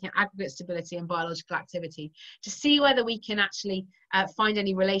rate, we're looking at aggregate stability and biological activity, to see whether we can actually find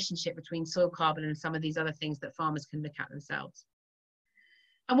any relationship between soil carbon and some of these other things that farmers can look at themselves.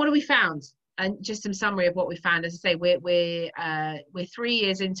 And what have we found? And just some summary of what we found. As I say, we're 3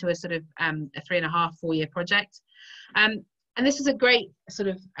 years into a sort of a 3.5, 4 year project. And this is a great sort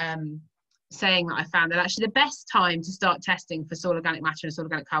of saying that I found, that actually the best time to start testing for soil organic matter and soil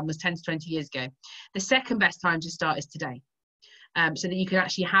organic carbon was 10 to 20 years ago. The second best time to start is today, so that you can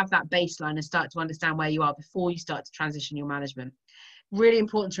actually have that baseline and start to understand where you are before you start to transition your management. Really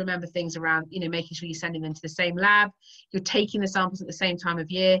important to remember things around, making sure you're sending them to the same lab, you're taking the samples at the same time of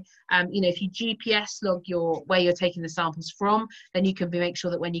year. If you GPS log where you're taking the samples from, then you can make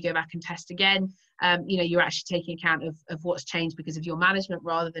sure that when you go back and test again, you're actually taking account of what's changed because of your management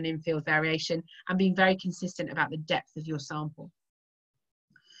rather than in-field variation, and being very consistent about the depth of your sample.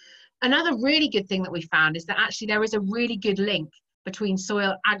 Another really good thing that we found is that actually there is a really good link between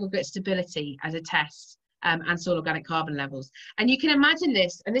soil aggregate stability as a test and soil organic carbon levels. And you can imagine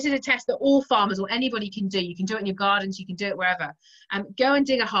this, and this is a test that all farmers or anybody can do. You can do it in your gardens, you can do it wherever. Go and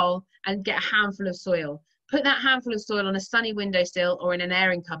dig a hole and get a handful of soil. Put that handful of soil on a sunny windowsill or in an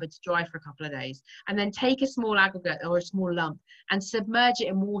airing cupboard to dry for a couple of days. And then take a small aggregate or a small lump and submerge it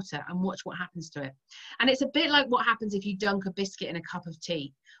in water and watch what happens to it. And it's a bit like what happens if you dunk a biscuit in a cup of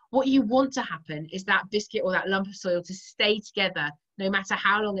tea. What you want to happen is that biscuit or that lump of soil to stay together no matter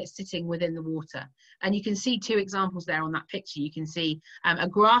how long it's sitting within the water. And you can see two examples there on that picture. You can see a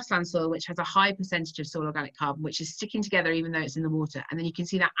grassland soil which has a high percentage of soil organic carbon, which is sticking together even though it's in the water. And then you can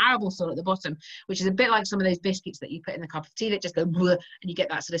see that arable soil at the bottom, which is a bit like some of those biscuits that you put in the cup of tea that just go bleh, and you get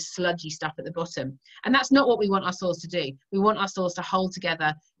that sort of sludgy stuff at the bottom. And that's not what we want our soils to do. We want our soils to hold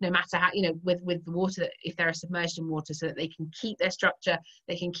together no matter how, you know, with the water, if they're submerged in water, so that they can keep their structure,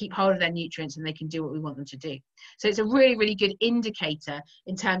 they can keep hold of their nutrients, and they can do what we want them to do. So it's a really, really good indicator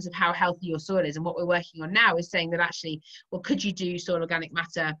in terms of how healthy your soil is. And what we're working on now is saying that actually, well, could you do soil organic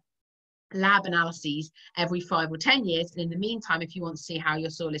matter lab analyses every 5 or 10 years? And in the meantime, if you want to see how your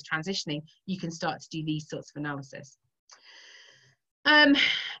soil is transitioning, you can start to do these sorts of analysis. And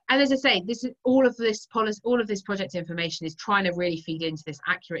as I say, this is all of this project information is trying to really feed into this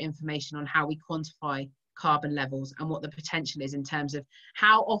accurate information on how we quantify carbon levels and what the potential is in terms of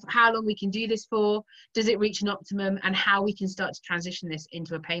how long we can do this for, does it reach an optimum, and how we can start to transition this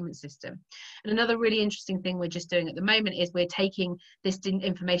into a payment system. And another really interesting thing we're just doing at the moment is we're taking this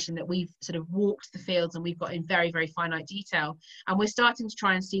information that we've sort of walked the fields and we've got in very, very finite detail, and we're starting to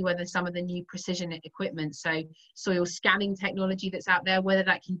try and see whether some of the new precision equipment, so soil scanning technology that's out there, whether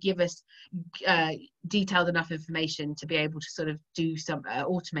that can give us detailed enough information to be able to sort of do some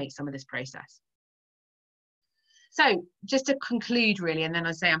automate some of this process. So just to conclude really, and then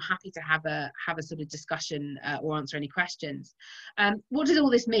I say I'm happy to have a sort of discussion or answer any questions. What does all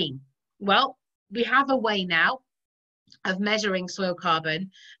this mean? Well, we have a way now of measuring soil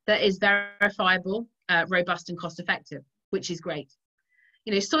carbon that is verifiable, robust and cost effective, which is great.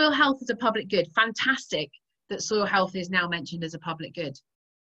 You know, soil health is a public good. Fantastic that soil health is now mentioned as a public good.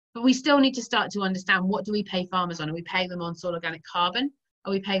 But we still need to start to understand, what do we pay farmers on? Are we paying them on soil organic carbon?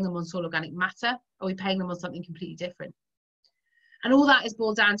 Are we paying them on soil organic matter? Are we paying them on something completely different? And all that is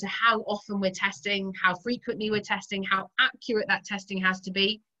boiled down to how often we're testing, how frequently we're testing, how accurate that testing has to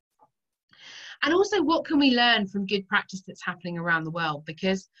be. And also, what can we learn from good practice that's happening around the world?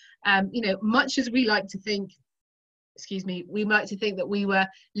 Because, you know, much as we like to think, we like to think that we were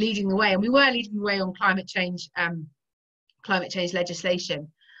leading the way, and we were leading the way on climate change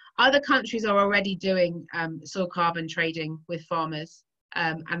legislation. Other countries are already doing soil carbon trading with farmers.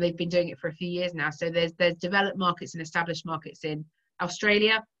 And they've been doing it for a few years now. So there's developed markets and established markets in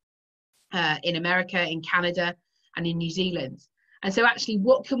Australia, in America, in Canada, and in New Zealand. And so actually,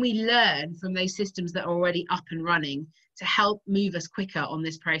 what can we learn from those systems that are already up and running to help move us quicker on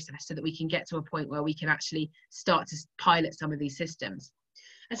this process, so that we can get to a point where we can actually start to pilot some of these systems?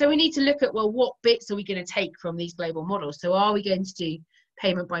 And so we need to look at, well, what bits are we going to take from these global models? So are we going to do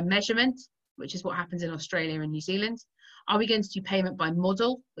payment by measurement, which is what happens in Australia and New Zealand? Are we going to do payment by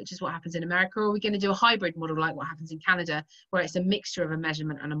model, which is what happens in America? Or are we going to do a hybrid model like what happens in Canada, where it's a mixture of a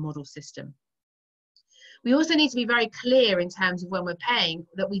measurement and a model system? We also need to be very clear in terms of when we're paying,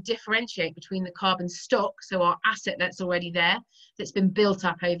 that we differentiate between the carbon stock, so our asset that's already there, that's been built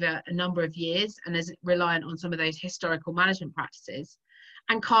up over a number of years and is reliant on some of those historical management practices,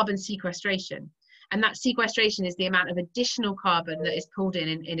 and carbon sequestration. And that sequestration is the amount of additional carbon that is pulled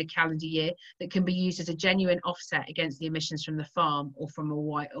in a calendar year that can be used as a genuine offset against the emissions from the farm or from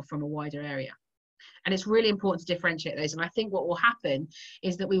a wider area. And it's really important to differentiate those. And I think what will happen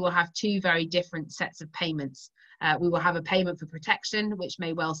is that we will have two very different sets of payments. We will have a payment for protection, which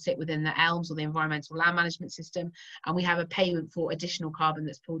may well sit within the ELMS or the environmental land management system. And we have a payment for additional carbon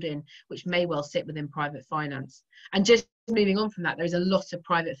that's pulled in, which may well sit within private finance. And just moving on from that, there is a lot of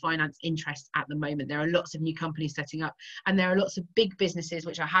private finance interest at the moment. There are lots of new companies setting up, and there are lots of big businesses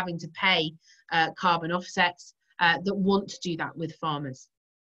which are having to pay carbon offsets that want to do that with farmers.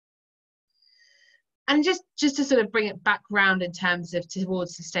 And just to sort of bring it back round in terms of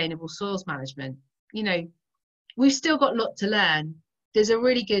towards sustainable soils management, you know, we've still got a lot to learn. There's a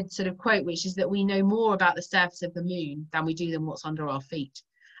really good sort of quote, which is that we know more about the surface of the moon than we do than what's under our feet.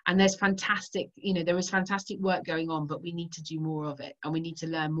 And there's fantastic, you know, there is fantastic work going on, but we need to do more of it, and we need to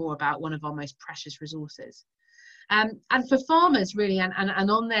learn more about one of our most precious resources. And for farmers really, and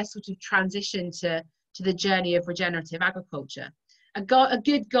on their sort of transition to the journey of regenerative agriculture, a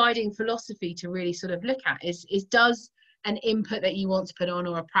good guiding philosophy to really sort of look at is does an input that you want to put on,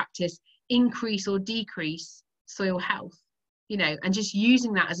 or a practice, increase or decrease soil health? you know, and just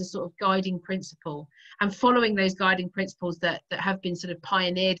using that as a sort of guiding principle and following those guiding principles that have been sort of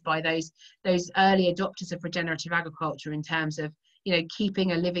pioneered by those early adopters of regenerative agriculture, in terms of, you know,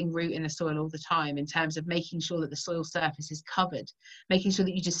 keeping a living root in the soil all the time, in terms of making sure that the soil surface is covered, making sure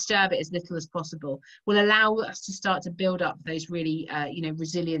that you disturb it as little as possible, will allow us to start to build up those really, you know,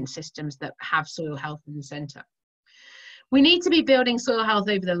 resilient systems that have soil health in the centre. We need to be building soil health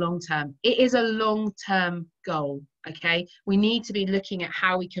over the long term. It is a long-term goal, okay? We need to be looking at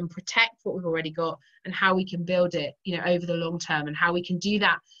how we can protect what we've already got and how we can build it, you know, over the long term, and how we can do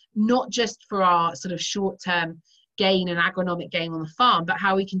that, not just for our sort of short-term gain and agronomic gain on the farm, but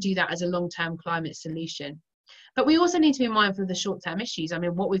how we can do that as a long-term climate solution. But we also need to be mindful of the short-term issues. I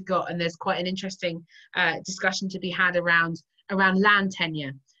mean, what we've got, and there's quite an interesting discussion to be had around land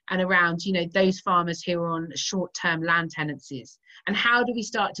tenure, and around, you know, those farmers who are on short-term land tenancies, and how do we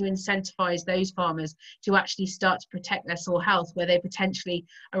start to incentivize those farmers to actually start to protect their soil health, where they potentially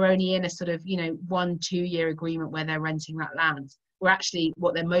are only in a sort of, you know, 1-2 year agreement where they're renting that land, where actually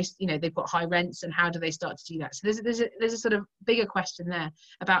what they're most, you know, they've got high rents, and how do they start to do that? So there's a sort of bigger question there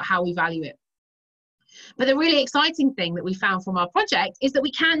about how we value it. But the really exciting thing that we found from our project is that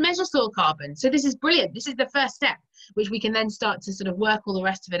we can measure soil carbon. So this is brilliant. This is the first step, which we can then start to sort of work all the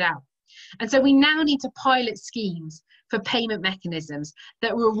rest of it out. And so we now need to pilot schemes for payment mechanisms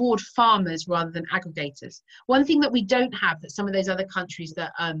that reward farmers rather than aggregators. One thing that we don't have that some of those other countries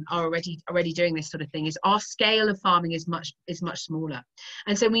that are already doing this sort of thing is our scale of farming is much smaller.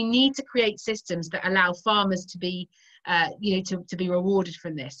 And so we need to create systems that allow farmers to be you know, to be rewarded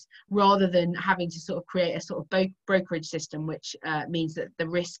from this, rather than having to sort of create a sort of brokerage system, which means that the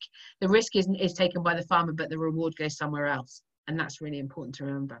risk is taken by the farmer, but the reward goes somewhere else. And that's really important to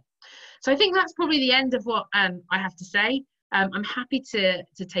remember. So I think that's probably the end of what I have to say. I'm happy to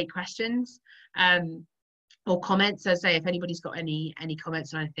take questions or comments. As I say, if anybody's got any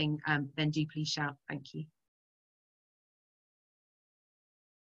comments or anything, then do please shout. Thank you.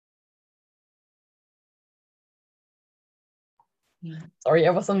 Yeah. Sorry,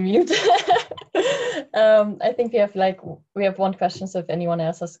 I was on mute. I think we have one question. So if anyone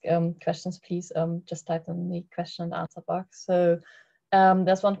else has questions, please just type them in the question and answer box. So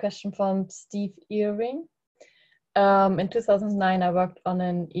there's one question from Steve Earring. In 2009, I worked on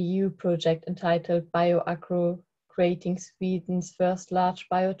an EU project entitled BioAgro, creating Sweden's first large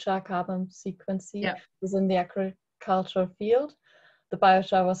biochar carbon sequencing within the agricultural field. The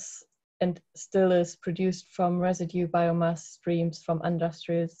biochar was and still is produced from residue biomass streams from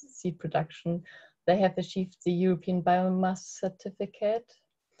industrial seed production. They have achieved the European biomass certificate,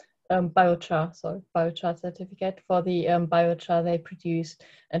 biochar certificate for the biochar they produced,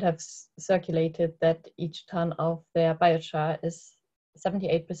 and have circulated that each ton of their biochar is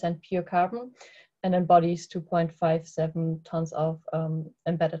 78% pure carbon and embodies 2.57 tons of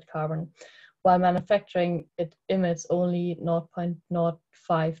embedded carbon, while manufacturing it emits only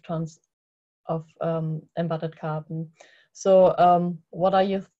 0.05 tons of embedded carbon. So what are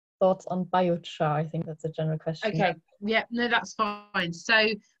your thoughts on biochar? I think that's a general question. Okay, yeah, no, that's fine. So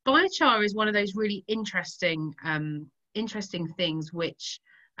biochar is one of those really interesting things which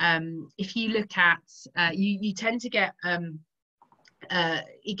if you look at you tend to get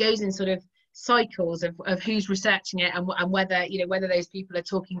it goes in sort of cycles of who's researching it and whether, you know, whether those people are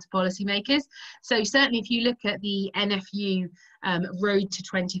talking to policymakers. So certainly if you look at the NFU road to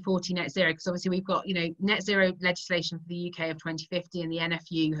 2040 net zero, because obviously we've got, you know, net zero legislation for the UK of 2050, and the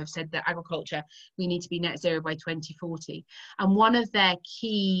NFU have said that agriculture, we need to be net zero by 2040, and one of their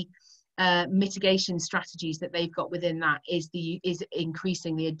key mitigation strategies that they've got within that is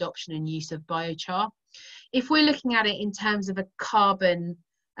increasing the adoption and use of biochar. If we're looking at it in terms of a carbon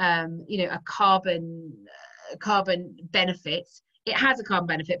you know, a carbon benefit, it has a carbon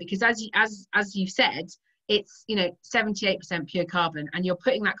benefit because as you've said, it's, you know, 78% pure carbon, and you're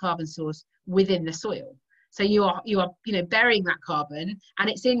putting that carbon source within the soil. So you are you know, burying that carbon, and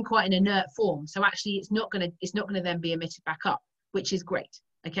it's in quite an inert form. So actually it's not going to then be emitted back up, which is great.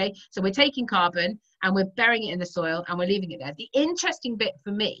 Okay, so we're taking carbon and we're burying it in the soil and we're leaving it there. The interesting bit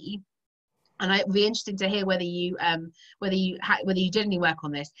for me, and it would be interesting to hear whether you did any work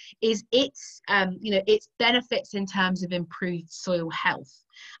on this, is its you know, its benefits in terms of improved soil health.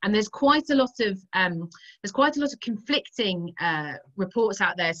 And there's quite a lot of conflicting reports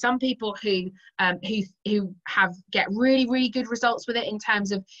out there. Some people who get really good results with it in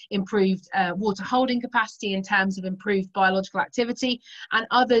terms of improved water holding capacity, in terms of improved biological activity, and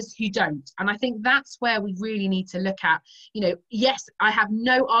others who don't. And I think that's where we really need to look at, you know, yes, I have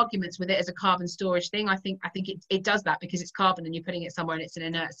no arguments with it as a carbon storage thing. I think it does that because it's carbon and you're putting it somewhere and it's an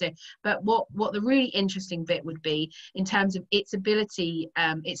inert. So, but what the really interesting bit would be in terms of its ability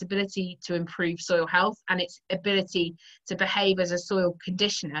to improve soil health and its ability to behave as a soil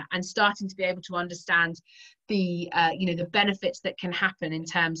conditioner, and starting to be able to understand the the benefits that can happen in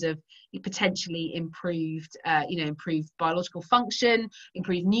terms of potentially improved improved biological function,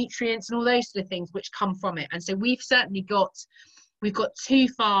 improved nutrients, and all those sort of things which come from it. And so we've got 2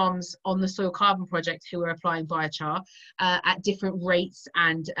 farms on the Soil Carbon Project who are applying biochar at different rates,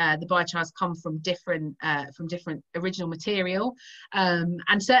 and the biochars come from different original material. And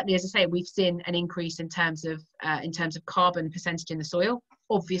certainly, as I say, we've seen an increase in terms of carbon percentage in the soil,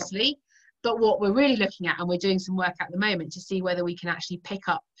 obviously. But what we're really looking at, and we're doing some work at the moment to see whether we can actually pick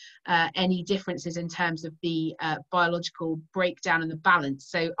up any differences in terms of the biological breakdown and the balance.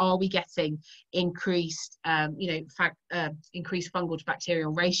 So are we getting increased increased fungal to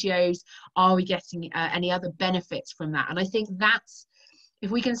bacterial ratios? Are we getting any other benefits from that? And I think that's, if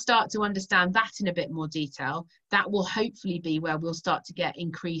we can start to understand that in a bit more detail, that will hopefully be where we'll start to get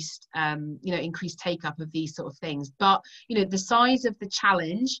increased take up of these sort of things. But the size of the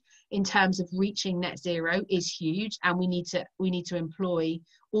challenge in terms of reaching net zero is huge, and we need to employ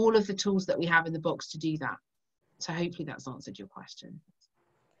all of the tools that we have in the box to do that. So hopefully that's answered your question.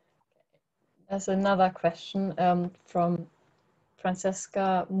 There's another question from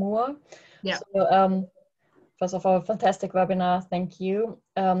Francesca Moore. Yeah. So, first of all, fantastic webinar, thank you.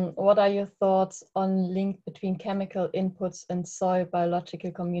 What are your thoughts on link between chemical inputs and soil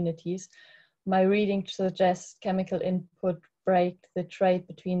biological communities? My reading suggests chemical input break the trade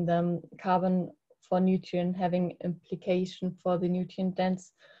between them, carbon for nutrient having implication for the nutrient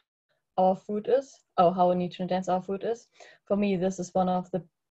dense our food is, or how nutrient dense our food is. For me, this is one of the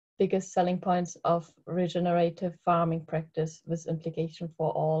biggest selling points of regenerative farming practice, with implication for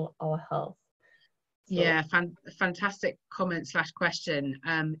all our health. Yeah, fantastic comment / question.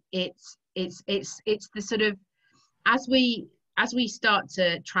 It's the sort of, as we start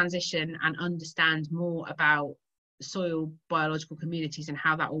to transition and understand more about soil biological communities and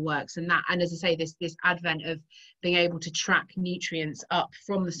how that all works, and as I say, this advent of being able to track nutrients up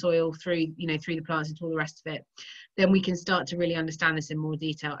from the soil through through the plants and all the rest of it, then we can start to really understand this in more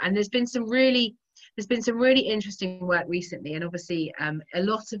detail. And there's been some really interesting work recently, and obviously a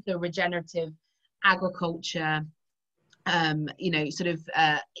lot of the regenerative agriculture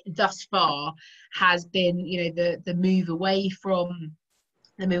thus far has been the move away from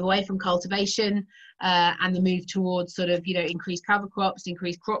cultivation and the move towards increased cover crops,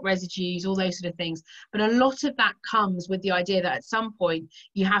 increased crop residues, all those sort of things. But a lot of that comes with the idea that at some point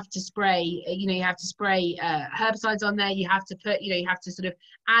you have to spray herbicides on there, you have to sort of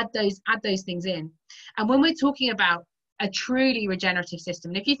add those things in. And when we're talking about a truly regenerative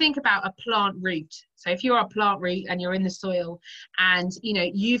system, and if you think about a plant root, so if you're a plant root and you're in the soil and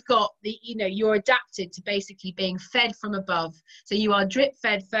you've got you're adapted to basically being fed from above, so you are drip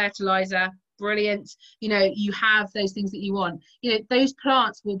fed fertilizer, brilliant, you have those things that you want, those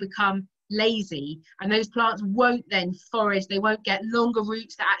plants will become lazy, and those plants won't then forage, they won't get longer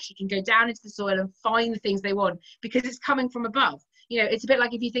roots that actually can go down into the soil and find the things they want, because it's coming from above. It's a bit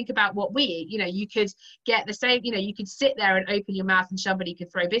like if you think about what we eat, you could get the same, you could sit there and open your mouth and somebody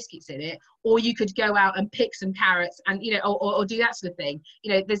could throw biscuits in it, or you could go out and pick some carrots and, or do that sort of thing.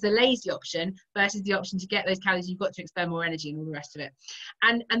 There's the lazy option versus the option to get those calories. You've got to expend more energy and all the rest of it.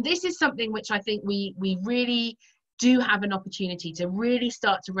 And this is something which I think we really do have an opportunity to really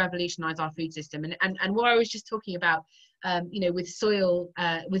start to revolutionize our food system. And what I was just talking about, with soil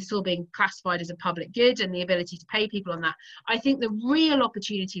being classified as a public good and the ability to pay people on that, I think the real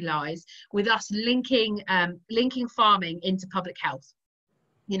opportunity lies with us linking farming into public health,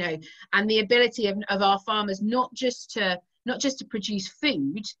 and the ability of our farmers not just to produce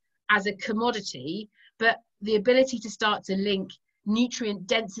food as a commodity, but the ability to start to link nutrient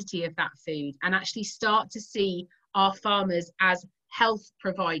density of that food and actually start to see our farmers as health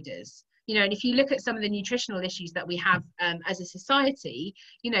providers. And if you look at some of the nutritional issues that we have as a society,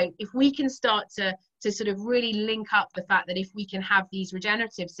 if we can start to sort of really link up the fact that if we can have these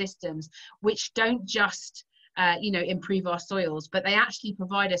regenerative systems which don't just you know, improve our soils, but they actually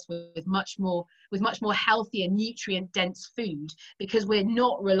provide us with much more healthy and nutrient dense food, because we're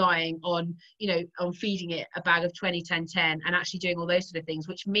not relying on, you know, on feeding it a bag of 20-10-10 and actually doing all those sort of things,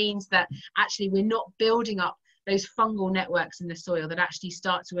 which means that actually we're not building up those fungal networks in the soil that actually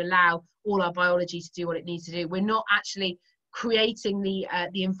start to allow all our biology to do what it needs to do. We're not actually creating the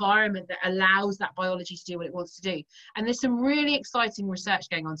environment that allows that biology to do what it wants to do. And there's some really exciting research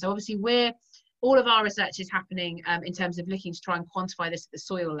going on. So obviously all of our research is happening in terms of looking to try and quantify this at the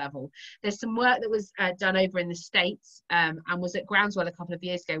soil level. There's some work that was done over in the States and was at Groundswell a couple of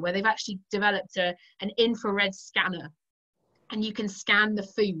years ago, where they've actually developed an infrared scanner, and you can scan the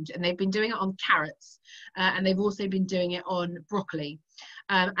food, and they've been doing it on carrots and they've also been doing it on broccoli.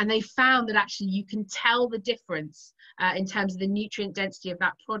 And they found that actually you can tell the difference in terms of the nutrient density of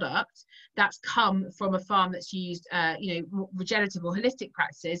that product that's come from a farm that's used you know, regenerative or holistic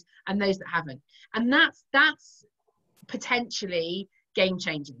practices, and those that haven't. And that's potentially game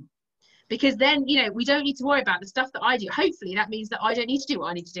changing, because then, you know, we don't need to worry about the stuff that I do. Hopefully that means that I don't need to do what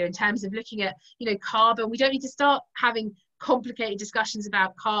I need to do in terms of looking at, you know, carbon. We don't need to start having complicated discussions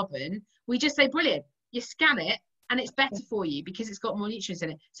about carbon. We just say, brilliant, you scan it and it's better for you because it's got more nutrients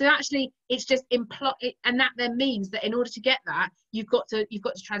in it. So actually it's just and that then means that in order to get that, you've got to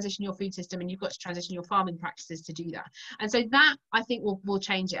transition your food system, and you've got to transition your farming practices to do that. And so that, I think, will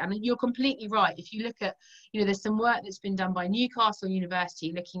change it. And you're completely right. If you look at, you know, there's some work that's been done by Newcastle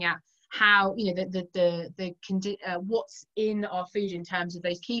University looking at how, you know, what's in our food in terms of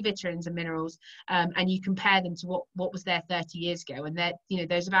those key vitamins and minerals, and you compare them to what was there 30 years ago, and that, you know,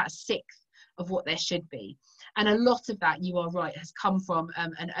 there's about a sixth of what there should be. And a lot of that, you are right, has come from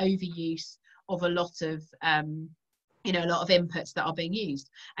an overuse of a lot of you know, a lot of inputs that are being used.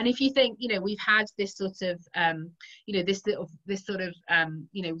 And if you think, you know, we've had this sort of you know, this sort of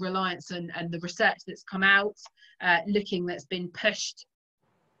you know, reliance and the research that's come out that's been pushed,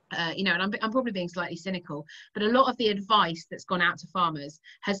 you know, and I'm probably being slightly cynical, but a lot of the advice that's gone out to farmers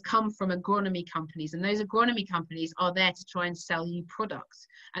has come from agronomy companies, and those agronomy companies are there to try and sell you products,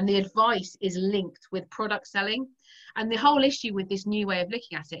 and the advice is linked with product selling. And the whole issue with this new way of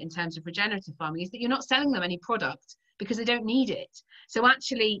looking at it in terms of regenerative farming is that you're not selling them any product because they don't need it. So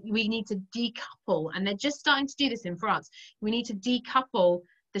actually we need to decouple, and they're just starting to do this in France, we need to decouple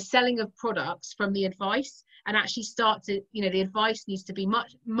the selling of products from the advice, and actually start to, you know, the advice needs to be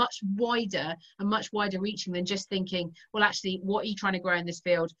much wider and much wider reaching than just thinking, well, actually, what are you trying to grow in this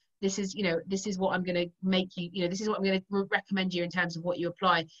field? This is, you know, this is what I'm going to make you, you know, this is what I'm going to recommend you in terms of what you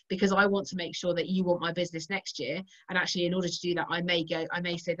apply, because I want to make sure that you want my business next year. And actually, in order to do that, I may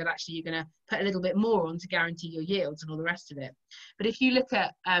say that actually you're going to put a little bit more on to guarantee your yields and all the rest of it. But if you look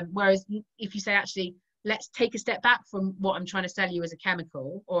at, whereas if you say, actually, let's take a step back from what I'm trying to sell you as a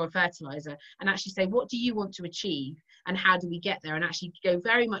chemical or a fertilizer, and actually say, what do you want to achieve and how do we get there? And actually go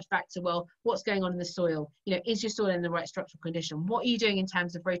very much back to, well, what's going on in the soil? You know, is your soil in the right structural condition? What are you doing in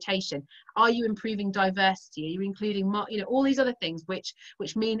terms of rotation? Are you improving diversity? Are you including, you know, all these other things which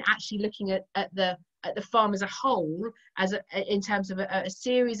mean actually looking at the farm as a whole, in terms of a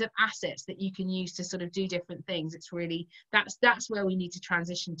series of assets that you can use to sort of do different things. It's really, that's where we need to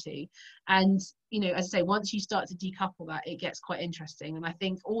transition to. And, you know, as I say, once you start to decouple that, it gets quite interesting. And I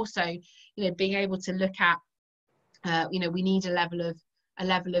think also, you know, being able to look at, you know, we need a level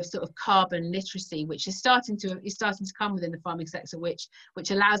of sort of carbon literacy, which is starting to come within the farming sector, which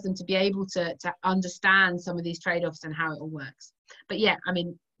allows them to be able to understand some of these trade-offs and how it all works. But yeah, I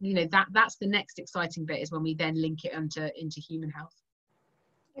mean, you know, that's the next exciting bit, is when we then link it into human health.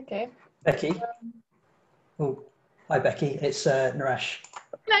 Okay. Becky. Oh, hi Becky, it's Naresh.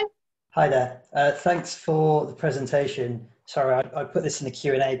 Hello. Hi there. Thanks for the presentation. Sorry, I put this in the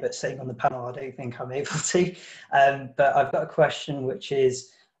Q&A, but sitting on the panel, I don't think I'm able to. But I've got a question, which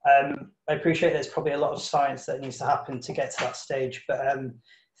is, I appreciate there's probably a lot of science that needs to happen to get to that stage, but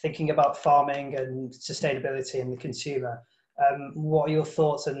thinking about farming and sustainability and the consumer, what are your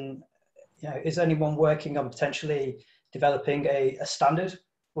thoughts? And, you know, is anyone working on potentially developing a standard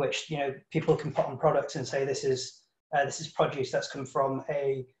which, you know, people can put on products and say this is produce that's come from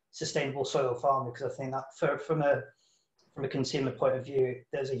a sustainable soil farm? Because I think that from a consumer point of view,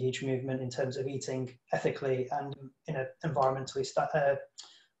 there's a huge movement in terms of eating ethically and in an environmentally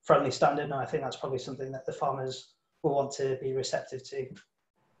friendly standard, and I think that's probably something that the farmers will want to be receptive to.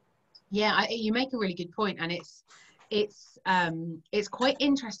 Yeah, you make a really good point, and it's quite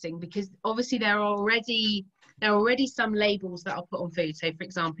interesting, because obviously there are already some labels that are put on food. So for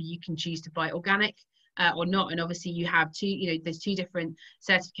example, you can choose to buy organic or not. And obviously you have there's two different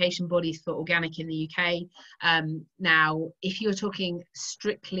certification bodies for organic in the UK. Now, if you're talking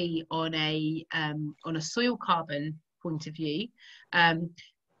strictly on a soil carbon point of view,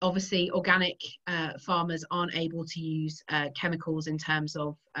 obviously organic farmers aren't able to use chemicals in terms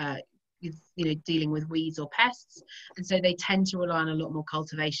of dealing with weeds or pests, and so they tend to rely on a lot more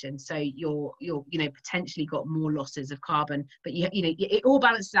cultivation. So you're potentially got more losses of carbon, but it all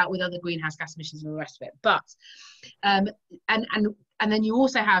balances out with other greenhouse gas emissions and all the rest of it. But and then you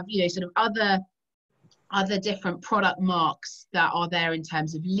also have sort of other different product marks that are there in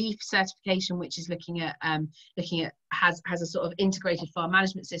terms of leaf certification, which is looking at has a sort of integrated farm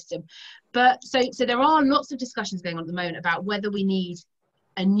management system. But so there are lots of discussions going on at the moment about whether we need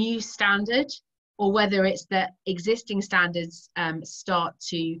a new standard, or whether it's that existing standards start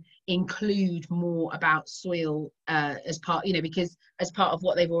to include more about soil as part, because as part of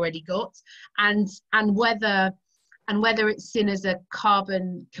what they've already got, and whether it's seen as a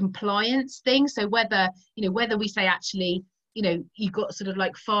carbon compliance thing. So whether we say, actually, you've got sort of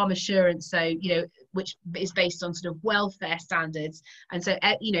like farm assurance, so which is based on sort of welfare standards, and so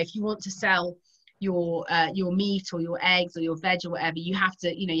if you want to sell your meat or your eggs or your veg or whatever, you have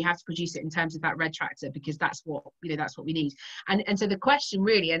to produce it in terms of that red tractor, because that's what we need. And so the question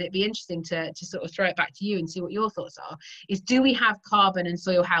really, and it'd be interesting to sort of throw it back to you and see what your thoughts are, is do we have carbon and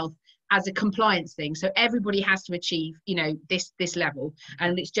soil health as a compliance thing? So everybody has to achieve this level,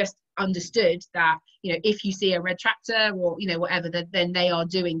 and it's just understood that if you see a red tractor or whatever, then they are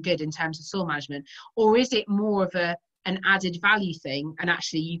doing good in terms of soil management? Or is it more of an added value thing, and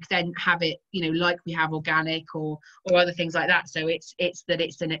actually you then have it like we have organic or other things like that? So it's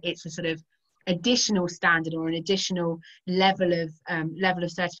a sort of additional standard or an additional level of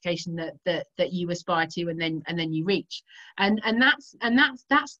certification that you aspire to and then you reach, and that's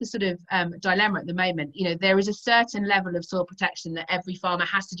the sort of dilemma at the moment. There is a certain level of soil protection that every farmer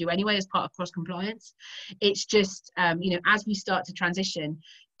has to do anyway as part of cross compliance. It's just as we start to transition,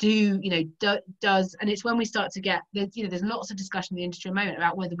 and it's when we start to get there's lots of discussion in the industry at the moment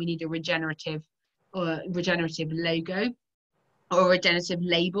about whether we need a regenerative logo or a regenerative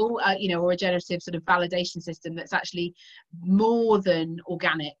label, or a regenerative sort of validation system that's actually more than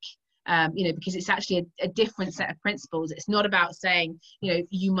organic, because it's actually a different set of principles. It's not about saying,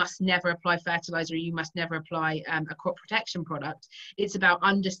 you must never apply fertilizer, or you must never apply a crop protection product. It's about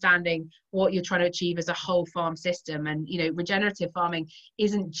understanding what you're trying to achieve as a whole farm system. And, regenerative farming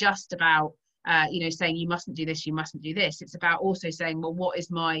isn't just about, saying you mustn't do this, you mustn't do this. It's about also saying, well, what is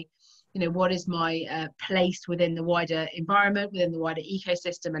my place within the wider environment, within the wider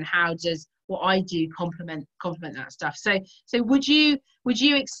ecosystem, and how does what I do complement that stuff? So would you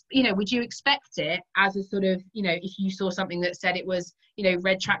expect it as a sort of, if you saw something that said it was,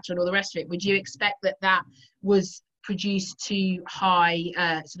 red tractor and all the rest of it, would you expect that was produced to high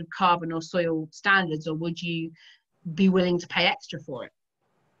sort of carbon or soil standards, or would you be willing to pay extra for it?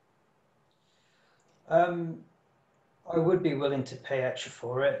 I would be willing to pay extra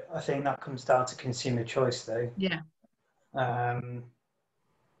for it. I think that comes down to consumer choice, though. Yeah. I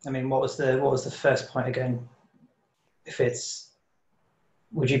mean, what was the first point again?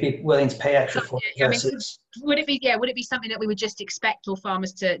 Would you be willing to pay extra for it versus? Would it be something that we would just expect all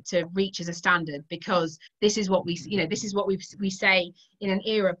farmers to reach as a standard? Because this is what we say in an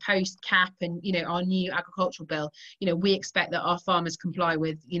era post CAP and our new agricultural bill. We expect that our farmers comply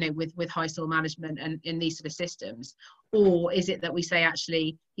with high soil management and in these sort of systems. Or is it that we say,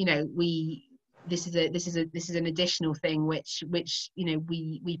 actually, this is an additional thing which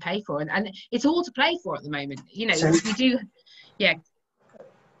we pay for, and it's all to play for at the moment. So we do, yeah.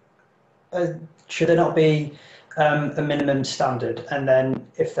 Should there not be a minimum standard, and then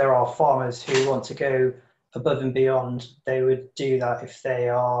if there are farmers who want to go above and beyond, they would do that if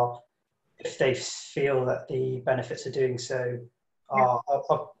they feel that the benefits of doing so are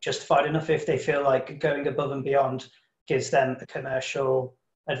justified enough, if they feel like going above and beyond gives them a commercial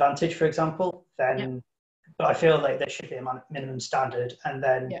advantage, for example, then but I feel like there should be a minimum standard, and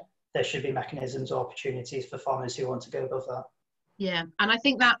then there should be mechanisms or opportunities for farmers who want to go above that. Yeah, and I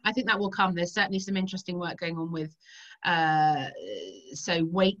think that will come. There's certainly some interesting work going on with so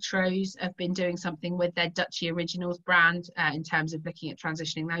Waitrose have been doing something with their Duchy Originals brand in terms of looking at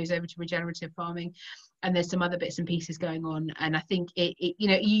transitioning those over to regenerative farming, and there's some other bits and pieces going on. And I think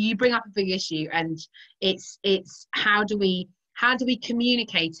you bring up a big issue, and it's how do we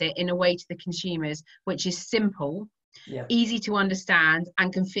communicate it in a way to the consumers which is simple, easy to understand,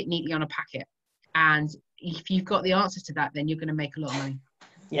 and can fit neatly on a packet. And if you've got the answers to that, then you're going to make a lot of money.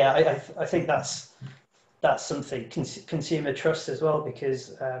 Yeah, I think that's something, consumer trust as well,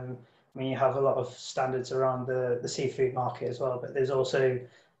 because I mean, you have a lot of standards around the seafood market as well, but there's also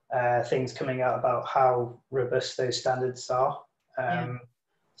things coming out about how robust those standards are.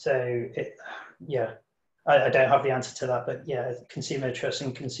 So I don't have the answer to that, but yeah, consumer trust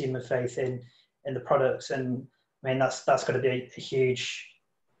and consumer faith in the products, and I mean that's got to be a huge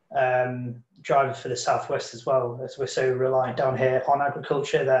driver for the Southwest as well, as we're so reliant down here on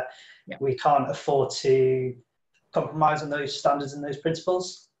agriculture that we can't afford to compromise on those standards and those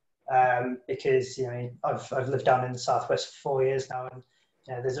principles. Because I've lived down in the Southwest for 4 years now,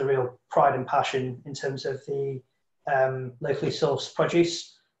 and there's a real pride and passion in terms of the locally sourced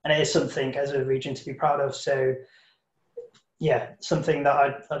produce, and it is something as a region to be proud of. So yeah, something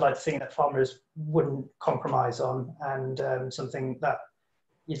that I'd like to think that farmers wouldn't compromise on, and something that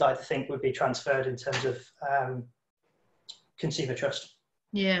you'd like to think would be transferred in terms of consumer trust.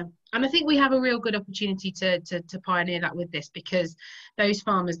 Yeah, and I think we have a real good opportunity to pioneer that with this, because those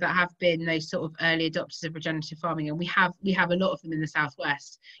farmers that have been those sort of early adopters of regenerative farming, and we have a lot of them in the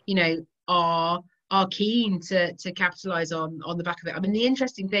Southwest, are keen to capitalise on the back of it. I mean, the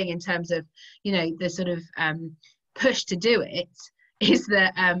interesting thing in terms of the sort of push to do it is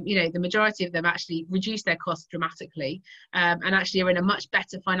that the majority of them actually reduce their costs dramatically, and actually are in a much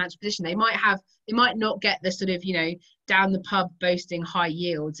better financial position. They might not get the sort of down the pub boasting high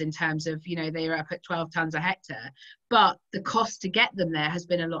yields in terms of they're up at 12 tons a hectare, but the cost to get them there has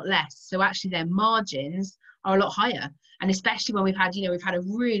been a lot less. So actually their margins are a lot higher, and especially when we've had a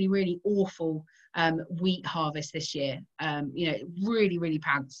really, really awful wheat harvest this year, really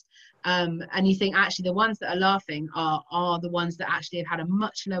pants. And you think actually the ones that are laughing are the ones that actually have had a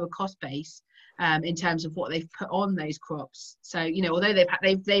much lower cost base in terms of what they've put on those crops. So although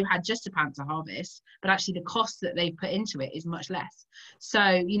they've had just a panther harvest, but actually the cost that they've put into it is much less. So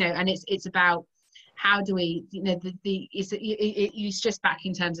and it's about how do we it's just back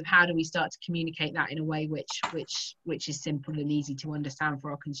in terms of how do we start to communicate that in a way which is simple and easy to understand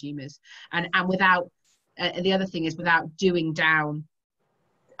for our consumers, and without the other thing is without doing down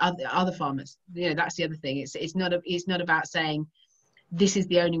other farmers. That's the other thing. It's not about saying this is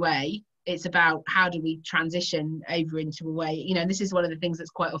the only way. It's about how do we transition over into a way, and this is one of the things that's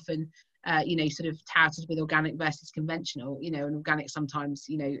quite often sort of touted with organic versus conventional, and organic sometimes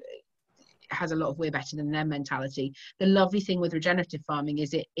has a lot of we're better than them mentality. The lovely thing with regenerative farming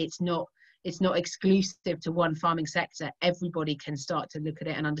is it's not exclusive to one farming sector. Everybody can start to look at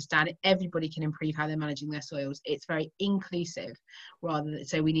it and understand it. Everybody can improve how they're managing their soils. It's very inclusive,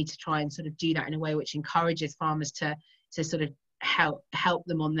 so we need to try and sort of do that in a way which encourages farmers to sort of help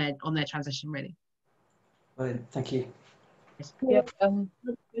them on their transition, really. Brilliant. Thank you. Yep.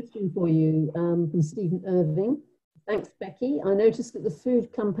 Question for you from Stephen Irving. Thanks, Becky. I noticed that the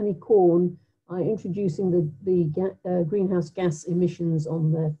food company Corn are introducing the greenhouse gas emissions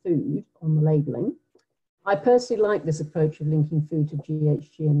on their food, on the labelling. I personally like this approach of linking food to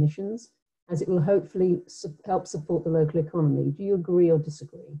GHG emissions, as it will hopefully help support the local economy. Do you agree or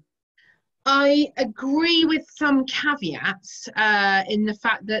disagree? I agree with some caveats in the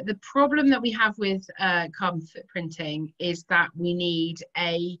fact that the problem that we have with carbon footprinting is that we need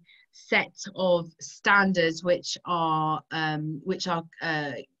a set of standards which are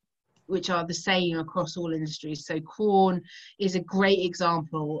the same across all industries. So corn is a great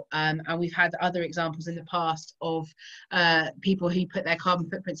example, and we've had other examples in the past of people who put their carbon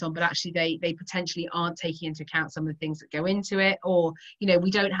footprints on, but actually they potentially aren't taking into account some of the things that go into it, or we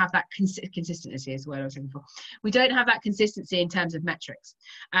don't have that consistency is what I was looking for. We don't have that consistency in terms of metrics,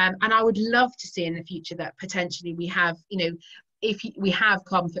 and I would love to see in the future that potentially we have, if we have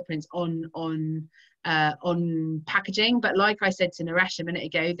carbon footprints on packaging, but like I said to Naresh a minute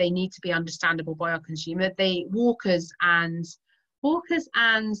ago, they need to be understandable by our consumer. Walkers and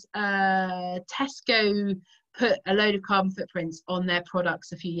Tesco put a load of carbon footprints on their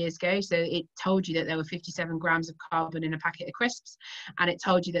products a few years ago. So it told you that there were 57 grams of carbon in a packet of crisps, and it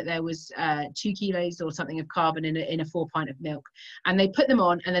told you that there was 2 kilos or something of carbon in a 4 pint of milk. And they put them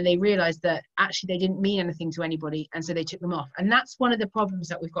on, and then they realized that actually they didn't mean anything to anybody, and so they took them off. And that's one of the problems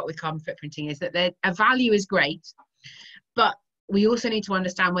that we've got with carbon footprinting, is that a value is great, but we also need to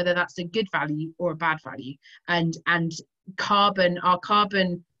understand whether that's a good value or a bad value. And our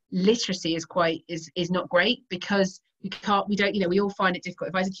carbon literacy is not great, because we all find it difficult.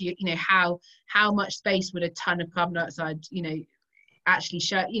 If I said to you, how much space would a ton of carbon dioxide actually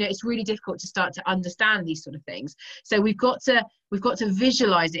show, it's really difficult to start to understand these sort of things. So we've got to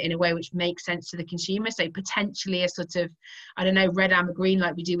visualize it in a way which makes sense to the consumer. So potentially a sort of, I don't know, red, amber, green,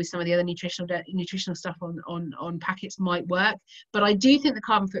 like we do with some of the other nutritional stuff on packets might work. But I do think the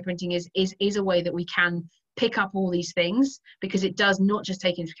carbon footprinting is a way that we can pick up all these things, because it does not just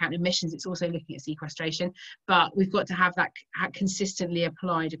take into account emissions, it's also looking at sequestration. But we've got to have that consistently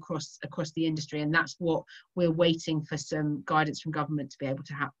applied across the industry, and that's what we're waiting for, some guidance from government to be able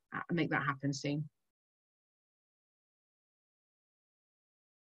to make that happen soon.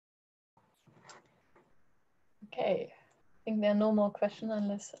 Okay, I think there are no more questions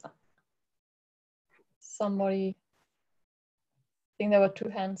unless somebody. I think there were 2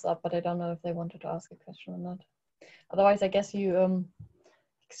 hands up, but I don't know if they wanted to ask a question or not. Otherwise, I guess you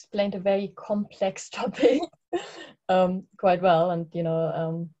explained a very complex topic quite well, and there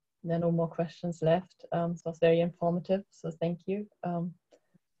are no more questions left. So it was very informative. So thank you.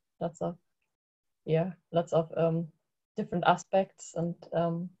 Lots of different aspects, and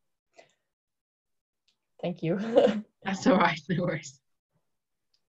thank you. That's all right, no worries.